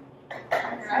 All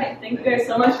right, thank you guys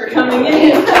so much for coming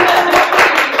in.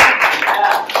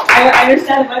 I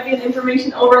understand it might be an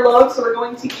information overload, so we're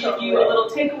going to give you a little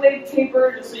takeaway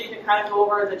paper just so you can kind of go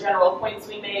over the general points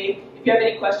we made. If you have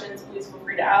any questions, please feel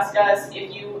free to ask us.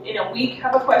 If you, in a week,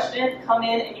 have a question, come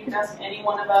in and you can ask any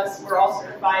one of us. We're all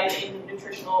certified in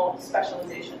nutritional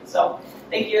specialization. So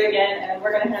thank you again, and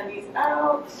we're going to hand these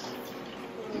out.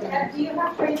 And do you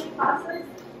have training classes?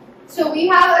 So we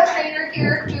have a trainer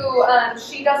here who,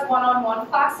 she does one-on-one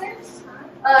classes.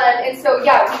 And so,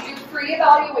 yeah, we do free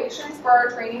evaluations for our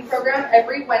training program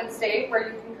every Wednesday, where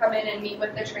you can come in and meet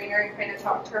with the trainer and kind of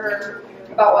talk to her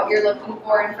about what you're looking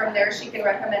for, and from there she can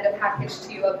recommend a package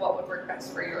to you of what would work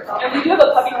best for your dog. And we do have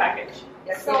a puppy package.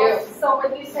 Yes, we do. So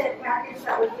when you say a package,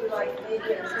 that would be like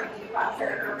maybe a training class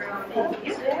around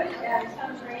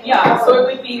Yeah, so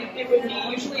it would be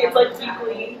usually it's like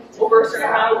weekly over a certain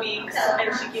amount of weeks,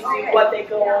 and she gives you what they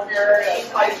go over,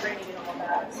 potty training and all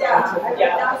that. So,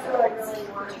 yeah. That's what I really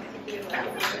wanted to do.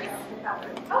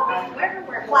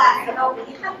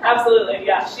 Absolutely,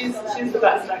 yeah. She's the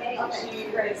best. She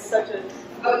is such a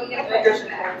addition.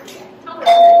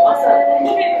 Awesome.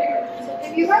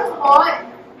 If you guys want,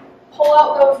 pull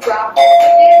out those raffle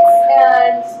tickets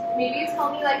and maybe tell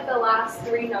me like the last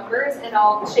 3 numbers, and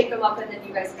I'll shake them up, and then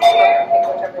you guys can go and pick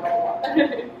whichever one you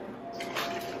want.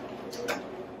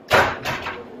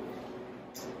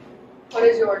 What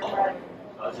is yours, Brad?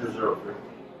 003.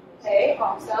 Okay,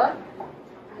 awesome.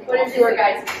 What is your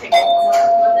guys' ticket?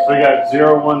 So we got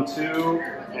 012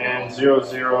 and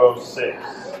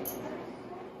 006.